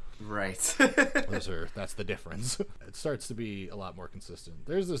 window. Right. That's the difference. It starts to be a lot more consistent.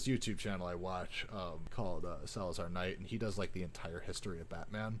 There's this YouTube channel I watch called Salazar Knight, and he does like the entire history of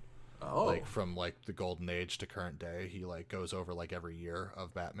Batman, Oh. like from like the golden age to current day. He like goes over like every year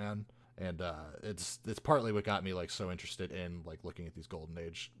of Batman, and it's partly what got me like so interested in like looking at these golden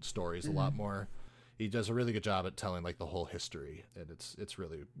age stories a lot more. He does a really good job at telling like the whole history, and it's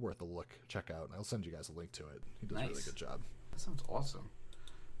really worth a look. Check out, and I'll send you guys a link to it. He does a really Nice. good job. That sounds awesome.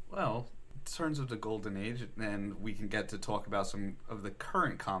 Well, in terms of the golden age, and we can get to talk about some of the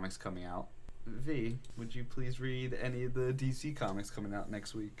current comics coming out. V, would you please read any of the DC comics coming out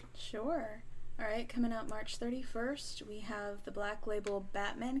next week? Sure. All right, coming out March 31st, we have the Black Label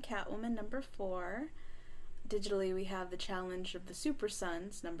Batman Catwoman number 4. Digitally, we have The Challenge of the Super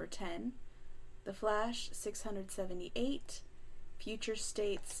Sons number 10. The Flash 678. Future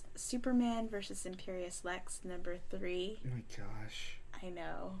States Superman vs. Imperious Lex number 3. Oh my gosh. I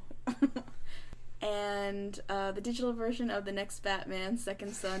know. And the digital version of The Next Batman,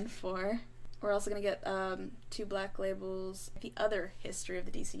 Second Son 4. We're also going to get 2 Black Labels, The Other History of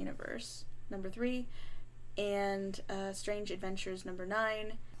the DC Universe, number 3, and Strange Adventures, number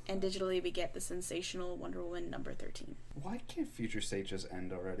 9. And digitally, we get the sensational Wonder Woman, number 13. Why can't Future State just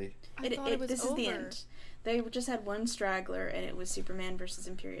end already? I thought it was this over. is the end. They just had one straggler, and it was Superman versus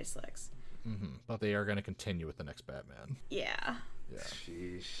Imperious Lex. But they are going to continue with the next Batman. Yeah. Yeah.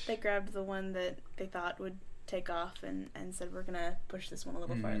 Sheesh. They grabbed the one that they thought would take off and said, we're going to push this one a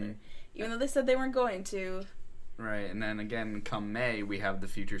little farther. Even though they said they weren't going to. Right, and then again, come May, we have the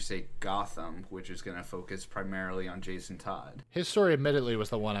Future State Gotham, which is going to focus primarily on Jason Todd. His story, admittedly, was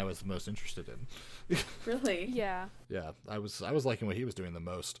the one I was the most interested in. Really? Yeah. Yeah, I was liking what he was doing the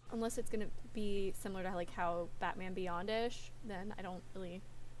most. Unless it's gonna be similar to like how Batman Beyond-ish, then I don't really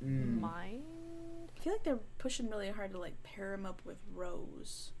mind. I feel like they're pushing really hard to like pair him up with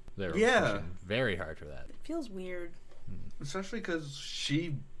Rose. They were Yeah. pushing very hard for that. It feels weird. Especially because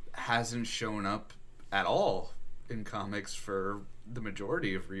she hasn't shown up at all in comics for the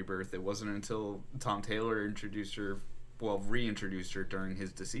majority of Rebirth. It wasn't until Tom Taylor reintroduced her during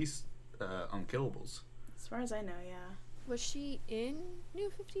his deceased Unkillables. As far as I know, yeah. Was she in New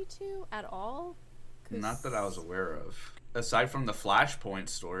 52 at all? 'Cause- Not that I was aware of. Aside from the Flashpoint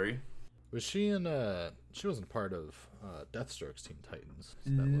story. Was she in? She wasn't part of Deathstroke's Teen Titans.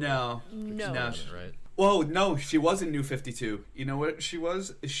 Is that what- No. No. No. right? Whoa, no, she was in New 52. You know what she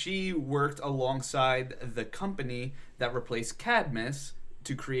was? She worked alongside the company that replaced Cadmus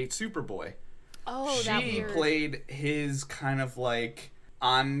to create Superboy. Oh, that She weird. played his kind of like,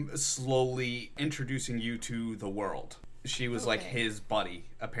 I'm slowly introducing you to the world. She was like Okay. his buddy,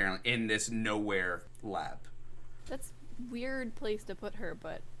 apparently, in this nowhere lab. That's weird place to put her,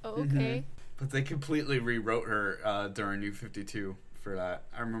 but okay. But they completely rewrote her during New 52 for that.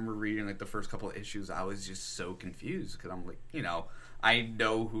 I remember reading like the first couple of issues. I was just so confused because I'm like, I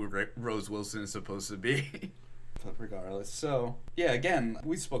know who Rose Wilson is supposed to be. But regardless, so yeah, again,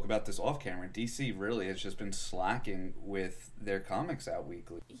 we spoke about this off camera. DC really has just been slacking with their comics out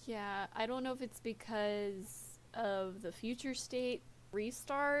weekly. Yeah, I don't know if it's because of the Future State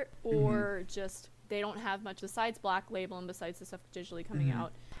restart or just they don't have much besides Black Label and besides the stuff digitally coming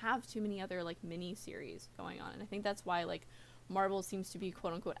out, have too many other like mini series going on. And I think that's why like Marvel seems to be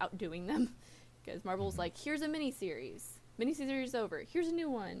quote unquote outdoing them. Because Marvel's like, here's a mini series. Mini series over. Here's a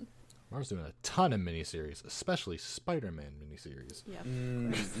new one. Marvel's doing a ton of miniseries, especially Spider-Man miniseries.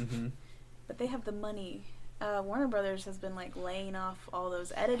 Yep. But they have the money. Warner Brothers has been like laying off all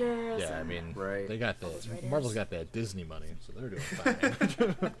those editors. Yeah, I and- mean, Right. they got those the writers. Marvel's got that Disney money, so they're doing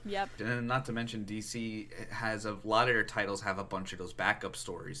fine. Yep. And not to mention, DC has a lot of their titles have a bunch of those backup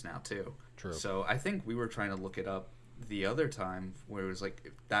stories now too. True. So I think we were trying to look it up the other time where it was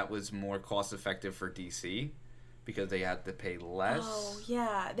like that was more cost effective for DC because they had to pay less. Oh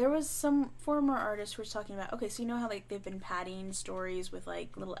yeah, there was some former artist who was talking about. Okay, so you know how like they've been padding stories with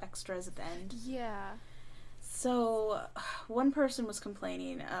like little extras at the end. Yeah. So one person was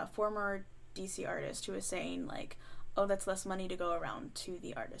complaining, a former DC artist who was saying like, "Oh, that's less money to go around to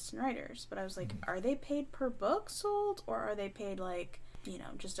the artists and writers." But I was like, are they paid per book sold, or are they paid like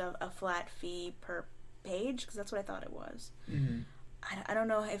just a flat fee per page? Because that's what I thought it was. I don't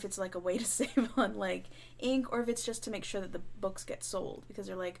know if it's like a way to save on like ink or if it's just to make sure that the books get sold, because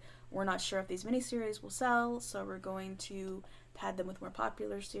they're like, we're not sure if these miniseries will sell, so we're going to pad them with more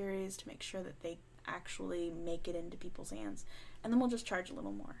popular series to make sure that they actually make it into people's hands, and then we'll just charge a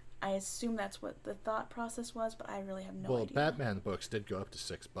little more. I assume that's what the thought process was, but I really have no Well, idea. Batman books did go up to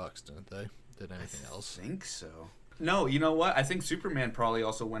 $6, didn't they? Did anything else? I think so. No, you know what? I think Superman probably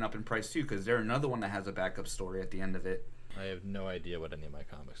also went up in price too because they're another one that has a backup story at the end of it. I have no idea what any of my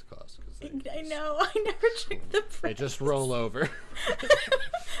comics cost. I know. I never checked the price. They just roll over.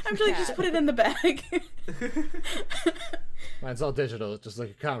 I'm just like, just put it in the bag. Mine's all digital. It's just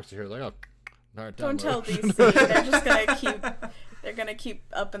like a comics here. Like, oh, hard Don't tell download. DC. They're just gonna keep. They're gonna keep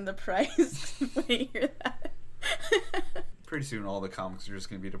upping the price when you hear that. Pretty soon, all the comics are just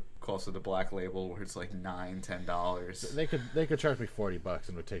going to be the cost of the Black Label, where it's like $9-10. They could charge me $40 and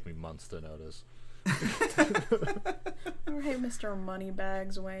it would take me months to notice. All right, Mr.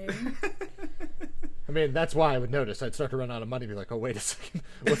 Moneybags Wayne. I mean, that's why I would notice. I'd start to run out of money and be like, oh, wait a second.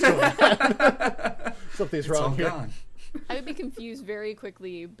 What's going on? Something's It's all wrong here. gone. I would be confused very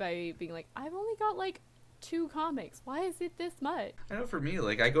quickly by being like, I've only got like 2 comics. Why is it this much? I know for me,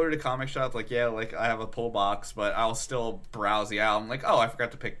 like I go to the comic shop, like like I have a pull box, but I'll still browse the aisle. I'm like, oh, I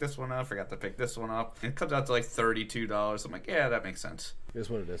forgot to pick this one up. Forgot to pick this one up. And it comes out to like $32. I'm like, yeah, that makes sense. Here's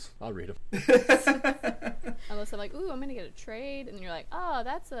what it is. I'll read them. Unless I'm like, ooh, I'm gonna get a trade, and then you're like, oh,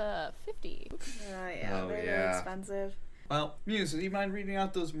 that's a 50. Yeah, Oh, very yeah. expensive. Well, Muse, do you mind reading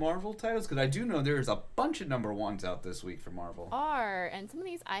out those Marvel titles? Because I do know there's a bunch of #1s out this week for Marvel. And some of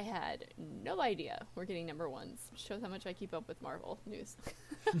these I had no idea were getting #1s. Shows how much I keep up with Marvel news.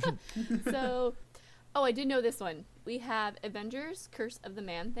 So, I did know this one. We have Avengers: Curse of the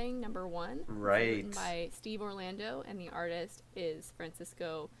Man-Thing #1. Right. Written by Steve Orlando, and the artist is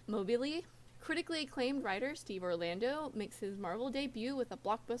Francisco Mobili. Critically acclaimed writer Steve Orlando makes his Marvel debut with a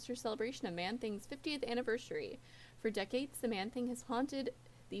blockbuster celebration of Man-Thing's 50th anniversary. For decades, the Man-Thing has haunted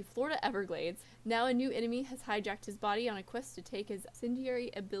the Florida Everglades. Now a new enemy has hijacked his body on a quest to take his incendiary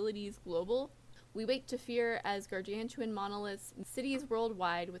abilities global. We wake to fear as gargantuan monoliths in cities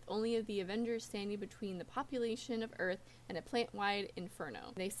worldwide, with only the Avengers standing between the population of Earth and a plant-wide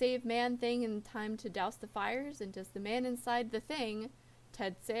inferno. They save Man-Thing in time to douse the fires, and does the man inside the thing,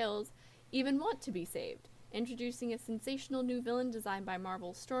 Ted Sales, even want to be saved? introducing a sensational new villain designed by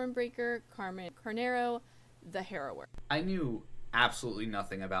Marvel's Stormbreaker, Carmen Carnero, the Harrower. I knew absolutely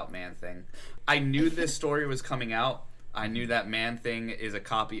nothing about Man-Thing. I knew this story was coming out. I knew that Man-Thing is a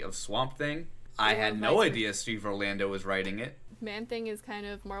copy of Swamp Thing. I had no idea Steve Orlando was writing it. Man-Thing is kind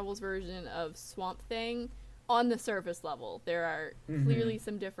of Marvel's version of Swamp Thing on the surface level. There are clearly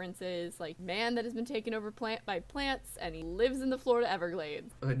some differences, like man that has been taken over by plants, and he lives in the Florida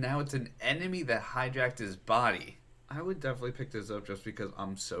Everglades. But now it's an enemy that hijacked his body. I would definitely pick this up just because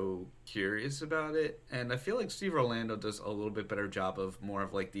I'm so curious about it. And I feel like Steve Orlando does a little bit better job of more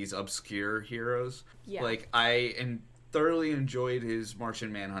of like these obscure heroes. Yeah. Like I thoroughly enjoyed his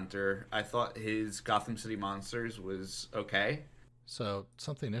Martian Manhunter. I thought his Gotham City Monsters was okay. So,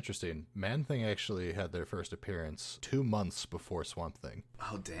 something interesting. Man-Thing actually had their first appearance 2 months before Swamp Thing.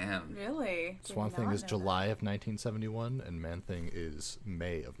 Oh, damn. Really? Swamp Thing is July of 1971, and Man-Thing is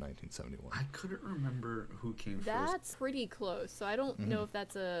May of 1971. I couldn't remember who came first. That's pretty close. So I don't know if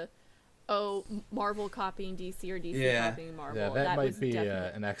that's Marvel copying DC or DC copying Marvel. Yeah, that might be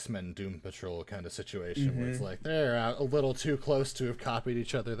an X-Men Doom Patrol kind of situation where it's like they're a little too close to have copied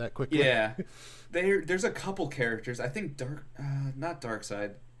each other that quickly. Yeah. There's a couple characters. I think not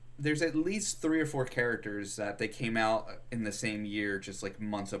Darkseid. There's at least 3 or 4 characters that they came out in the same year, just like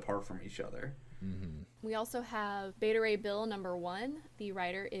months apart from each other. Mm-hmm. We also have Beta Ray Bill #1. The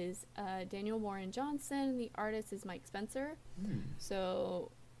writer is Daniel Warren Johnson. The artist is Mike Spencer.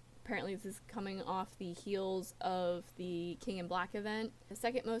 So apparently this is coming off the heels of the King in Black event. The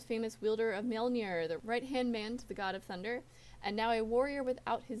second most famous wielder of Mjolnir, the right-hand man to the god of thunder, and now a warrior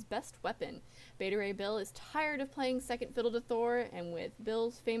without his best weapon. Beta Ray Bill is tired of playing second fiddle to Thor, and with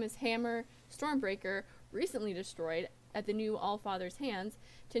Bill's famous hammer, Stormbreaker, recently destroyed at the new All-Father's hands,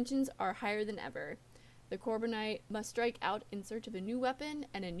 tensions are higher than ever. The Corbinite must strike out in search of a new weapon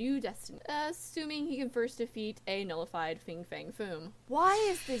and a new destiny, assuming he can first defeat a nullified Fin Fang Foom. Why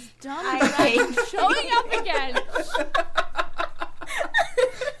is this dumb guy showing up again?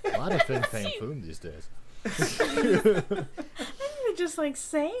 A lot of Fin Fang Foom these days. I'm just like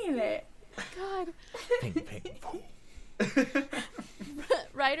saying it. God. Fin Fang Foom.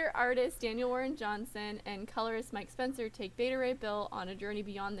 Writer-artist Daniel Warren Johnson and colorist Mike Spencer take Beta Ray Bill on a journey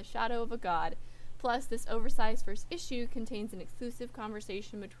beyond the shadow of a god. Plus, this oversized first issue contains an exclusive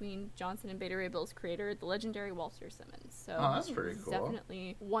conversation between Johnson and Beta Ray Bill's creator, the legendary Walter Simmons. So that's pretty cool.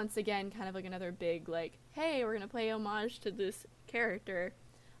 Definitely, once again, kind of like another big, like, hey, we're going to play homage to this character.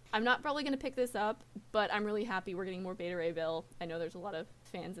 I'm not probably going to pick this up, but I'm really happy we're getting more Beta Ray Bill. I know there's a lot of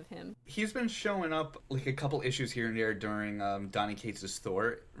fans of him. He's been showing up like a couple issues here and there during Donny Cates'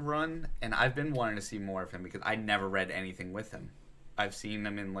 Thor run, and I've been wanting to see more of him because I never read anything with him. I've seen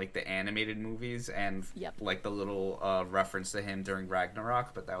him in like the animated movies and like the little reference to him during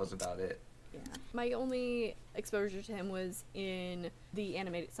Ragnarok, but that was about it. Yeah. My only exposure to him was in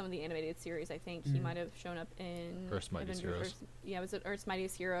some of the animated series. I think he might have shown up in Earth's Mightiest Heroes. Was it Earth's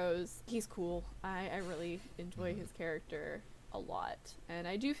Mightiest Heroes? He's cool. I really enjoy his character a lot, and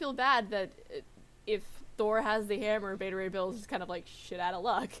I do feel bad that if Thor has the hammer, Beta Ray Bill is just kind of like shit out of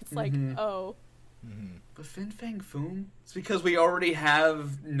luck. It's like, oh. But Fin Fang Foom? It's because we already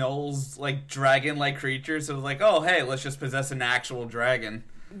have Null's like dragon-like creatures, so it's like, oh hey, let's just possess an actual dragon.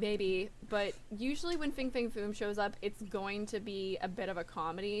 Maybe, but usually when Fin Fang Foom shows up, it's going to be a bit of a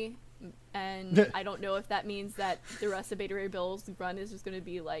comedy, and I don't know if that means that the rest of Beta Ray Bill's run is just going to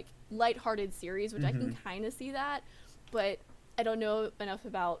be like lighthearted series, which I can kind of see that, but I don't know enough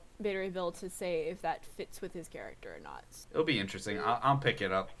about Beta Ray Bill to say if that fits with his character or not. It'll be interesting. I'll pick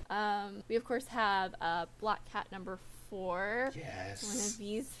it up. We of course have Black Cat #4. Yes. One of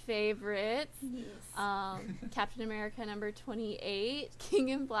these favorites. Captain America #28. King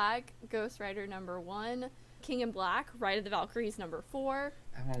in Black, Ghost Rider #1. King in Black, Ride of the Valkyries #4.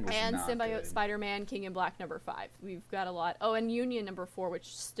 That one was And not Symbiote good. Spider-Man, King in Black #5. We've got a lot. Oh, and Union #4,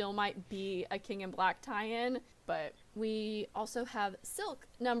 which still might be a King in Black tie-in. But we also have Silk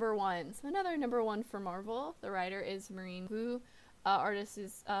 #1. So another #1 for Marvel. The writer is Marine Wu. Artist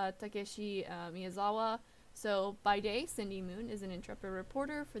is Takeshi Miyazawa. So by day, Cindy Moon is an intrepid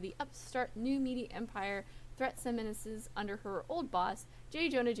reporter for the upstart new media empire, threats and menaces under her old boss, J.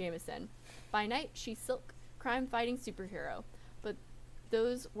 Jonah Jameson. By night, she's Silk, crime-fighting superhero. But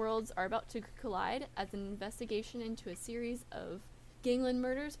those worlds are about to collide as an investigation into a series of gangland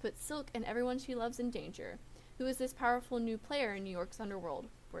murders puts Silk and everyone she loves in danger. Who is this powerful new player in New York's underworld?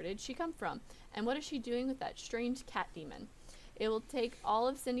 Where did she come from? And what is she doing with that strange cat demon? It will take all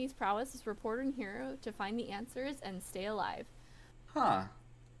of Cindy's prowess as reporter and hero to find the answers and stay alive. Huh.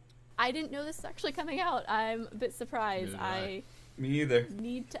 I didn't know this was actually coming out. I'm a bit surprised. Neither did I. Me either.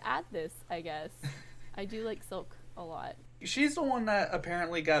 Need to add this, I guess. I do like Silk a lot. She's the one that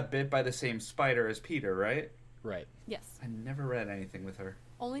apparently got bit by the same spider as Peter, right? Right. Yes. I never read anything with her.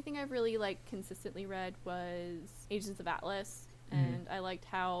 Only thing I've really like consistently read was Agents of Atlas, and I liked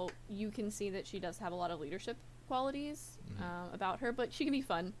how you can see that she does have a lot of leadership qualities about her, but she can be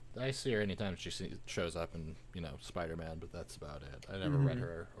fun. I see her anytime she shows up in, Spider-Man, but that's about it. I never read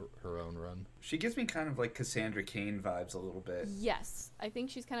her own run. She gives me kind of like Cassandra Cain vibes a little bit. Yes, I think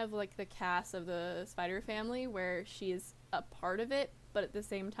she's kind of like the Cass of the Spider family, where she is a part of it, but at the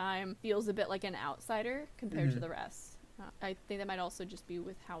same time feels a bit like an outsider compared to the rest. I think that might also just be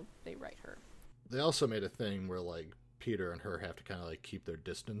with how they write her. They also made a thing where, like, Peter and her have to kind of, like, keep their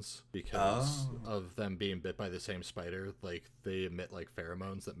distance because of them being bit by the same spider. Like, they emit, like,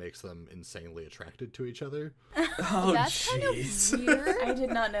 pheromones that makes them insanely attracted to each other. Oh, That's kind of weird. I did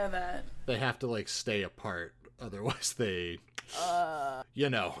not know that. They have to, like, stay apart. Otherwise they,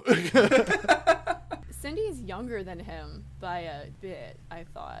 Cindy's younger than him by a bit, I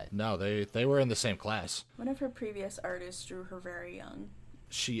thought. No, they were in the same class. One of her previous artists drew her very young.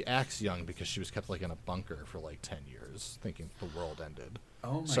 She acts young because she was kept, like, in a bunker for, like, 10 years, thinking the world ended.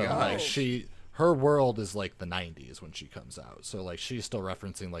 Oh my So, gosh. like, her world is, like, the 90s when she comes out. So, like, she's still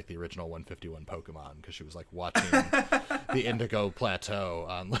referencing, like, the original 151 Pokemon because she was, like, watching the Indigo Plateau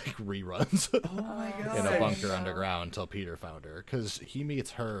on, like, reruns Oh my god. in a bunker Wow. underground until Peter found her. Because he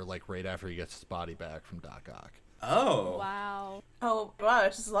meets her, like, right after he gets his body back from Doc Ock. Oh. Wow. Oh, wow,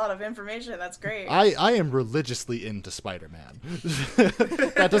 it's just a lot of information. That's great. I am religiously into Spider-Man.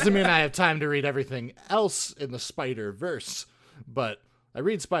 That doesn't mean I have time to read everything else in the Spider-Verse, but I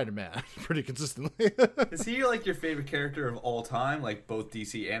read Spider-Man pretty consistently. Is he like your favorite character of all time, like both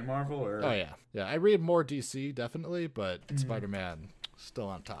DC and Marvel? Or Oh, yeah. Yeah, I read more DC, definitely, but Spider-Man still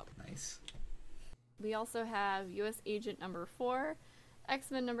on top. nice. We also have U.S. Agent number 4,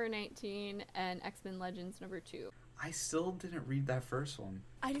 X-Men number 19, and X-Men Legends number 2. I still didn't read that first one.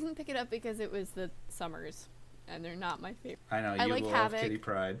 I didn't pick it up because it was the Summers, and they're not my favorite. I know I you like love Havoc. Kitty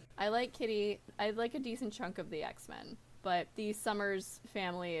Pryde. I like Kitty. I like a decent chunk of the X-Men, but the Summers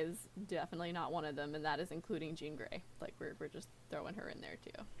family is definitely not one of them, and that is including Jean Grey. Like, we're just throwing her in there,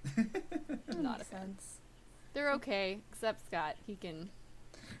 too. Not a Makes fan. sense. They're okay, except Scott. He can...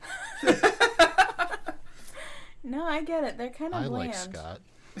 No, I get it. They're kind of I bland. like Scott.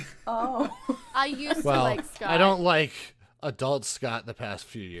 Oh. I used to Well, like Scott. I don't like adult Scott the past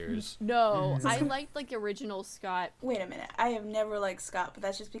few years. No, I liked, like, original Scott. Wait a minute. I have never liked Scott, but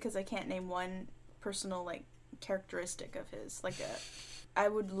that's just because I can't name one personal, like, characteristic of his. Like, I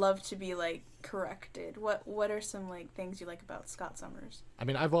would love to be, like, corrected. What are some, like, things you like about Scott Summers? I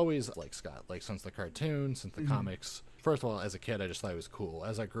mean, I've always liked Scott, like, since the cartoon, since the comics. First of all, as a kid, I just thought he was cool.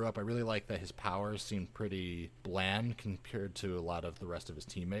 As I grew up, I really liked that his powers seemed pretty bland compared to a lot of the rest of his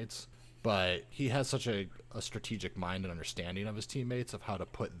teammates. But he has such a strategic mind and understanding of his teammates, of how to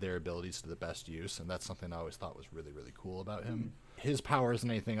put their abilities to the best use, and that's something I always thought was really, really cool about him. His power isn't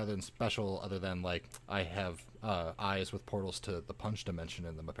anything other than special, other than, like, I have eyes with portals to the punch dimension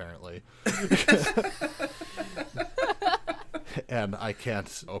in them, apparently. And I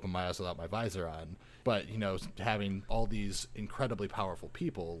can't open my eyes without my visor on. But, having all these incredibly powerful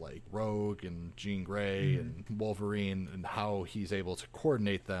people like Rogue and Jean Grey and Wolverine, and how he's able to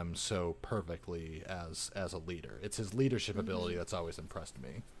coordinate them so perfectly as a leader. It's his leadership ability that's always impressed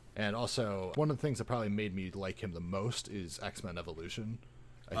me. And also, one of the things that probably made me like him the most is X-Men Evolution.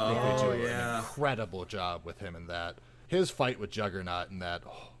 I think they do an incredible job with him in that. His fight with Juggernaut in that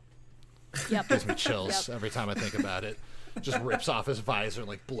Yep. gives me chills every time I think about it. Just rips off his visor and,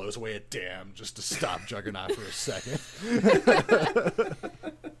 like, blows away a dam just to stop Juggernaut for a second.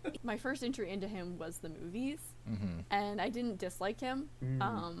 My first entry into him was the movies, and I didn't dislike him,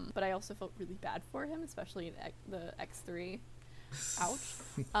 but I also felt really bad for him, especially in the X3. Ouch.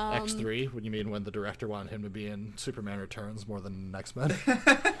 X3, what do you mean when the director wanted him to be in Superman Returns more than X-Men?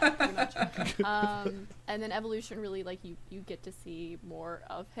 Pretty much. And then Evolution, really, like, you get to see more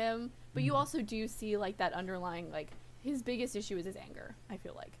of him, but you also do see, like, that underlying, like, his biggest issue is his anger. I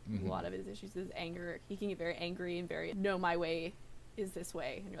feel like a lot of his issues is anger. He can get very angry and very, no, my way is this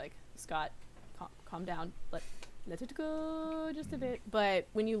way, and you're like, Scott, calm down, let it go just a bit. But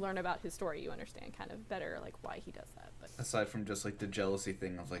when you learn about his story, you understand kind of better, like, why he does that. But Aside from just like the jealousy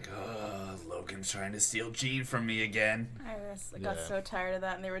thing of like, Logan's trying to steal Jean from me again. I got so tired of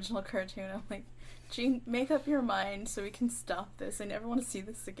that in the original cartoon. I'm like, Jean, make up your mind so we can stop this. I never want to see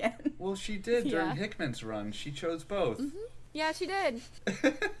this again. Well, she did during Yeah. Hickman's run. She chose both. yeah, she did.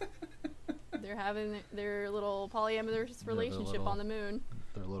 They're having their little polyamorous relationship little- on the moon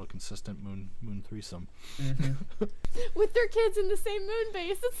They're a little consistent moon threesome. with their kids in the same moon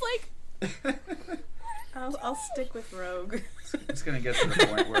base. It's like, I'll stick with Rogue. It's gonna get to the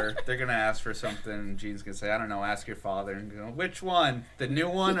point where they're gonna ask for something, and Jean's gonna say, "I don't know, ask your father." And go, "Which one? The new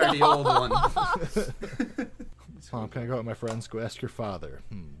one or the old one?" Mom, can I go out with my friends? Go ask your father.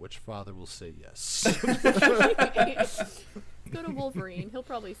 Which father will say yes? Go to Wolverine. He'll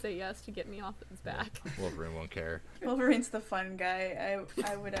probably say yes to get me off his back. Wolverine won't care. Wolverine's the fun guy.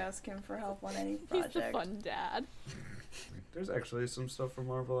 I would ask him for help on any project. He's the fun dad. There's actually some stuff from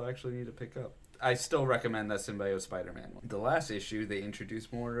Marvel I actually need to pick up. I still recommend that Symbiote Spider-Man one. The last issue, they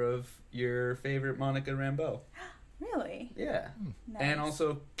introduced more of your favorite Monica Rambeau. Really? Yeah. Nice. And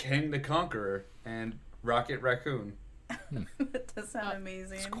also King the Conqueror and Rocket Raccoon. That does sound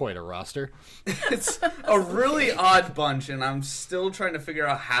amazing. It's quite a roster. It's a really odd bunch, and I'm still trying to figure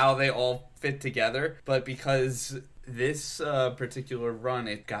out how they all fit together. But because this particular run,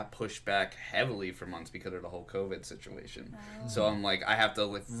 it got pushed back heavily for months because of the whole COVID situation. Oh. So I'm like, I have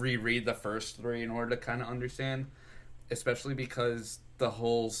to reread the first three in order to kind of understand, especially because the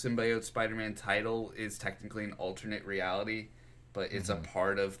whole Symbiote Spider-Man title is technically an alternate reality, but it's a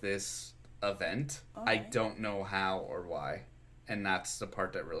part of this event. I Okay. don't know how or why, and that's the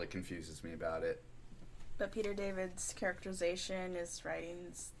part that really confuses me about it. But Peter David's characterization, his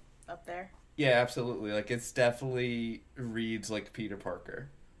writing's up there. Yeah, absolutely. Like, it's definitely reads like Peter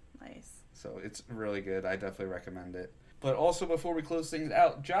Parker. Nice. So it's really good. I definitely recommend it. But also, before we close things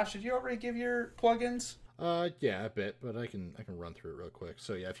out, Josh, did you already give your plugins? Yeah, a bit, but I can run through it real quick.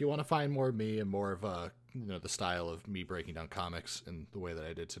 So yeah, if you want to find more of me and more of the style of me breaking down comics in the way that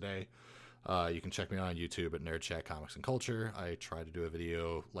I did today, you can check me out on YouTube at Nerd Chat Comics and Culture. I try to do a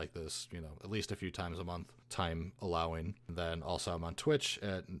video like this, at least a few times a month, time allowing. And then also I'm on Twitch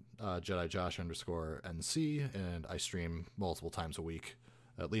at JediJosh_NC, and I stream multiple times a week,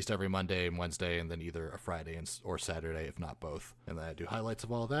 at least every Monday and Wednesday, and then either a Friday or Saturday, if not both. And then I do highlights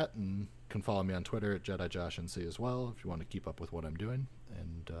of all of that, and you can follow me on Twitter at JediJoshNC as well if you want to keep up with what I'm doing.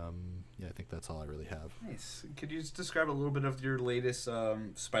 And yeah, I think that's all I really have. Nice. Could you just describe a little bit of your latest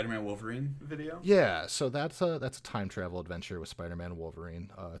Spider-Man Wolverine video? Yeah, so that's a time travel adventure with Spider-Man and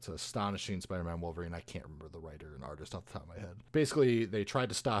Wolverine. It's Astonishing Spider-Man Wolverine. I can't remember the writer and artist off the top of my head. Basically, they tried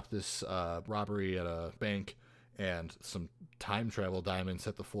to stop this robbery at a bank, and some time travel diamonds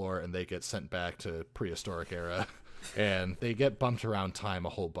hit the floor, and they get sent back to prehistoric era. And they get bumped around time a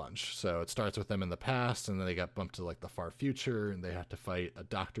whole bunch. So it starts with them in the past, and then they got bumped to like the far future, and they have to fight a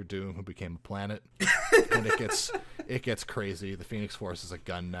Doctor Doom who became a planet. And it gets crazy. The Phoenix Force is a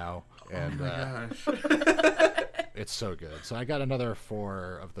gun now, and Oh my gosh. it's so good. So I got another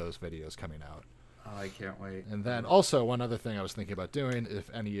 4 of those videos coming out. Oh, I can't wait. And then also one other thing I was thinking about doing, if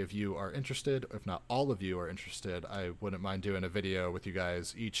any of you are interested, if not all of you are interested, I wouldn't mind doing a video with you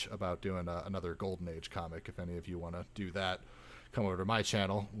guys each about doing another Golden Age comic. If any of you want to do that, come over to my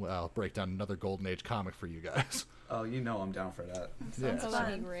channel. I'll break down another Golden Age comic for you guys. Oh, I'm down for that. Sounds That would be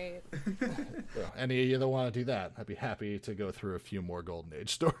fun. great. So any of you that want to do that, I'd be happy to go through a few more Golden Age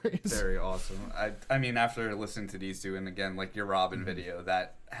stories. Very awesome. I mean, after listening to these two, and again, like your Robin video,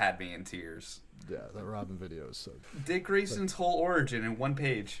 that had me in tears. Yeah, that Robin video is so good. Dick Grayson's whole origin in one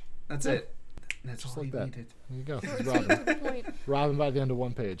page. That's it. That's Just all like he that. needed. There you go. Short, It's sweet, to Robin. the point. Robin by the end of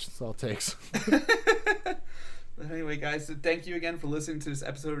one page. That's all it takes. But anyway, guys, so thank you again for listening to this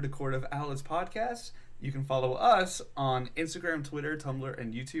episode of the Court of Owlets podcast. You can follow us on Instagram, Twitter, Tumblr,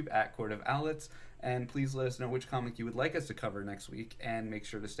 and YouTube at Court of Owlets. And please let us know which comic you would like us to cover next week. And make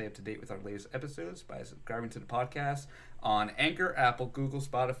sure to stay up to date with our latest episodes by subscribing to the podcast on Anchor, Apple, Google,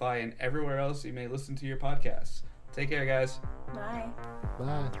 Spotify, and everywhere else you may listen to your podcasts. Take care, guys. Bye.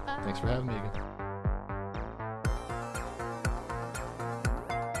 Bye. Thanks for having me again.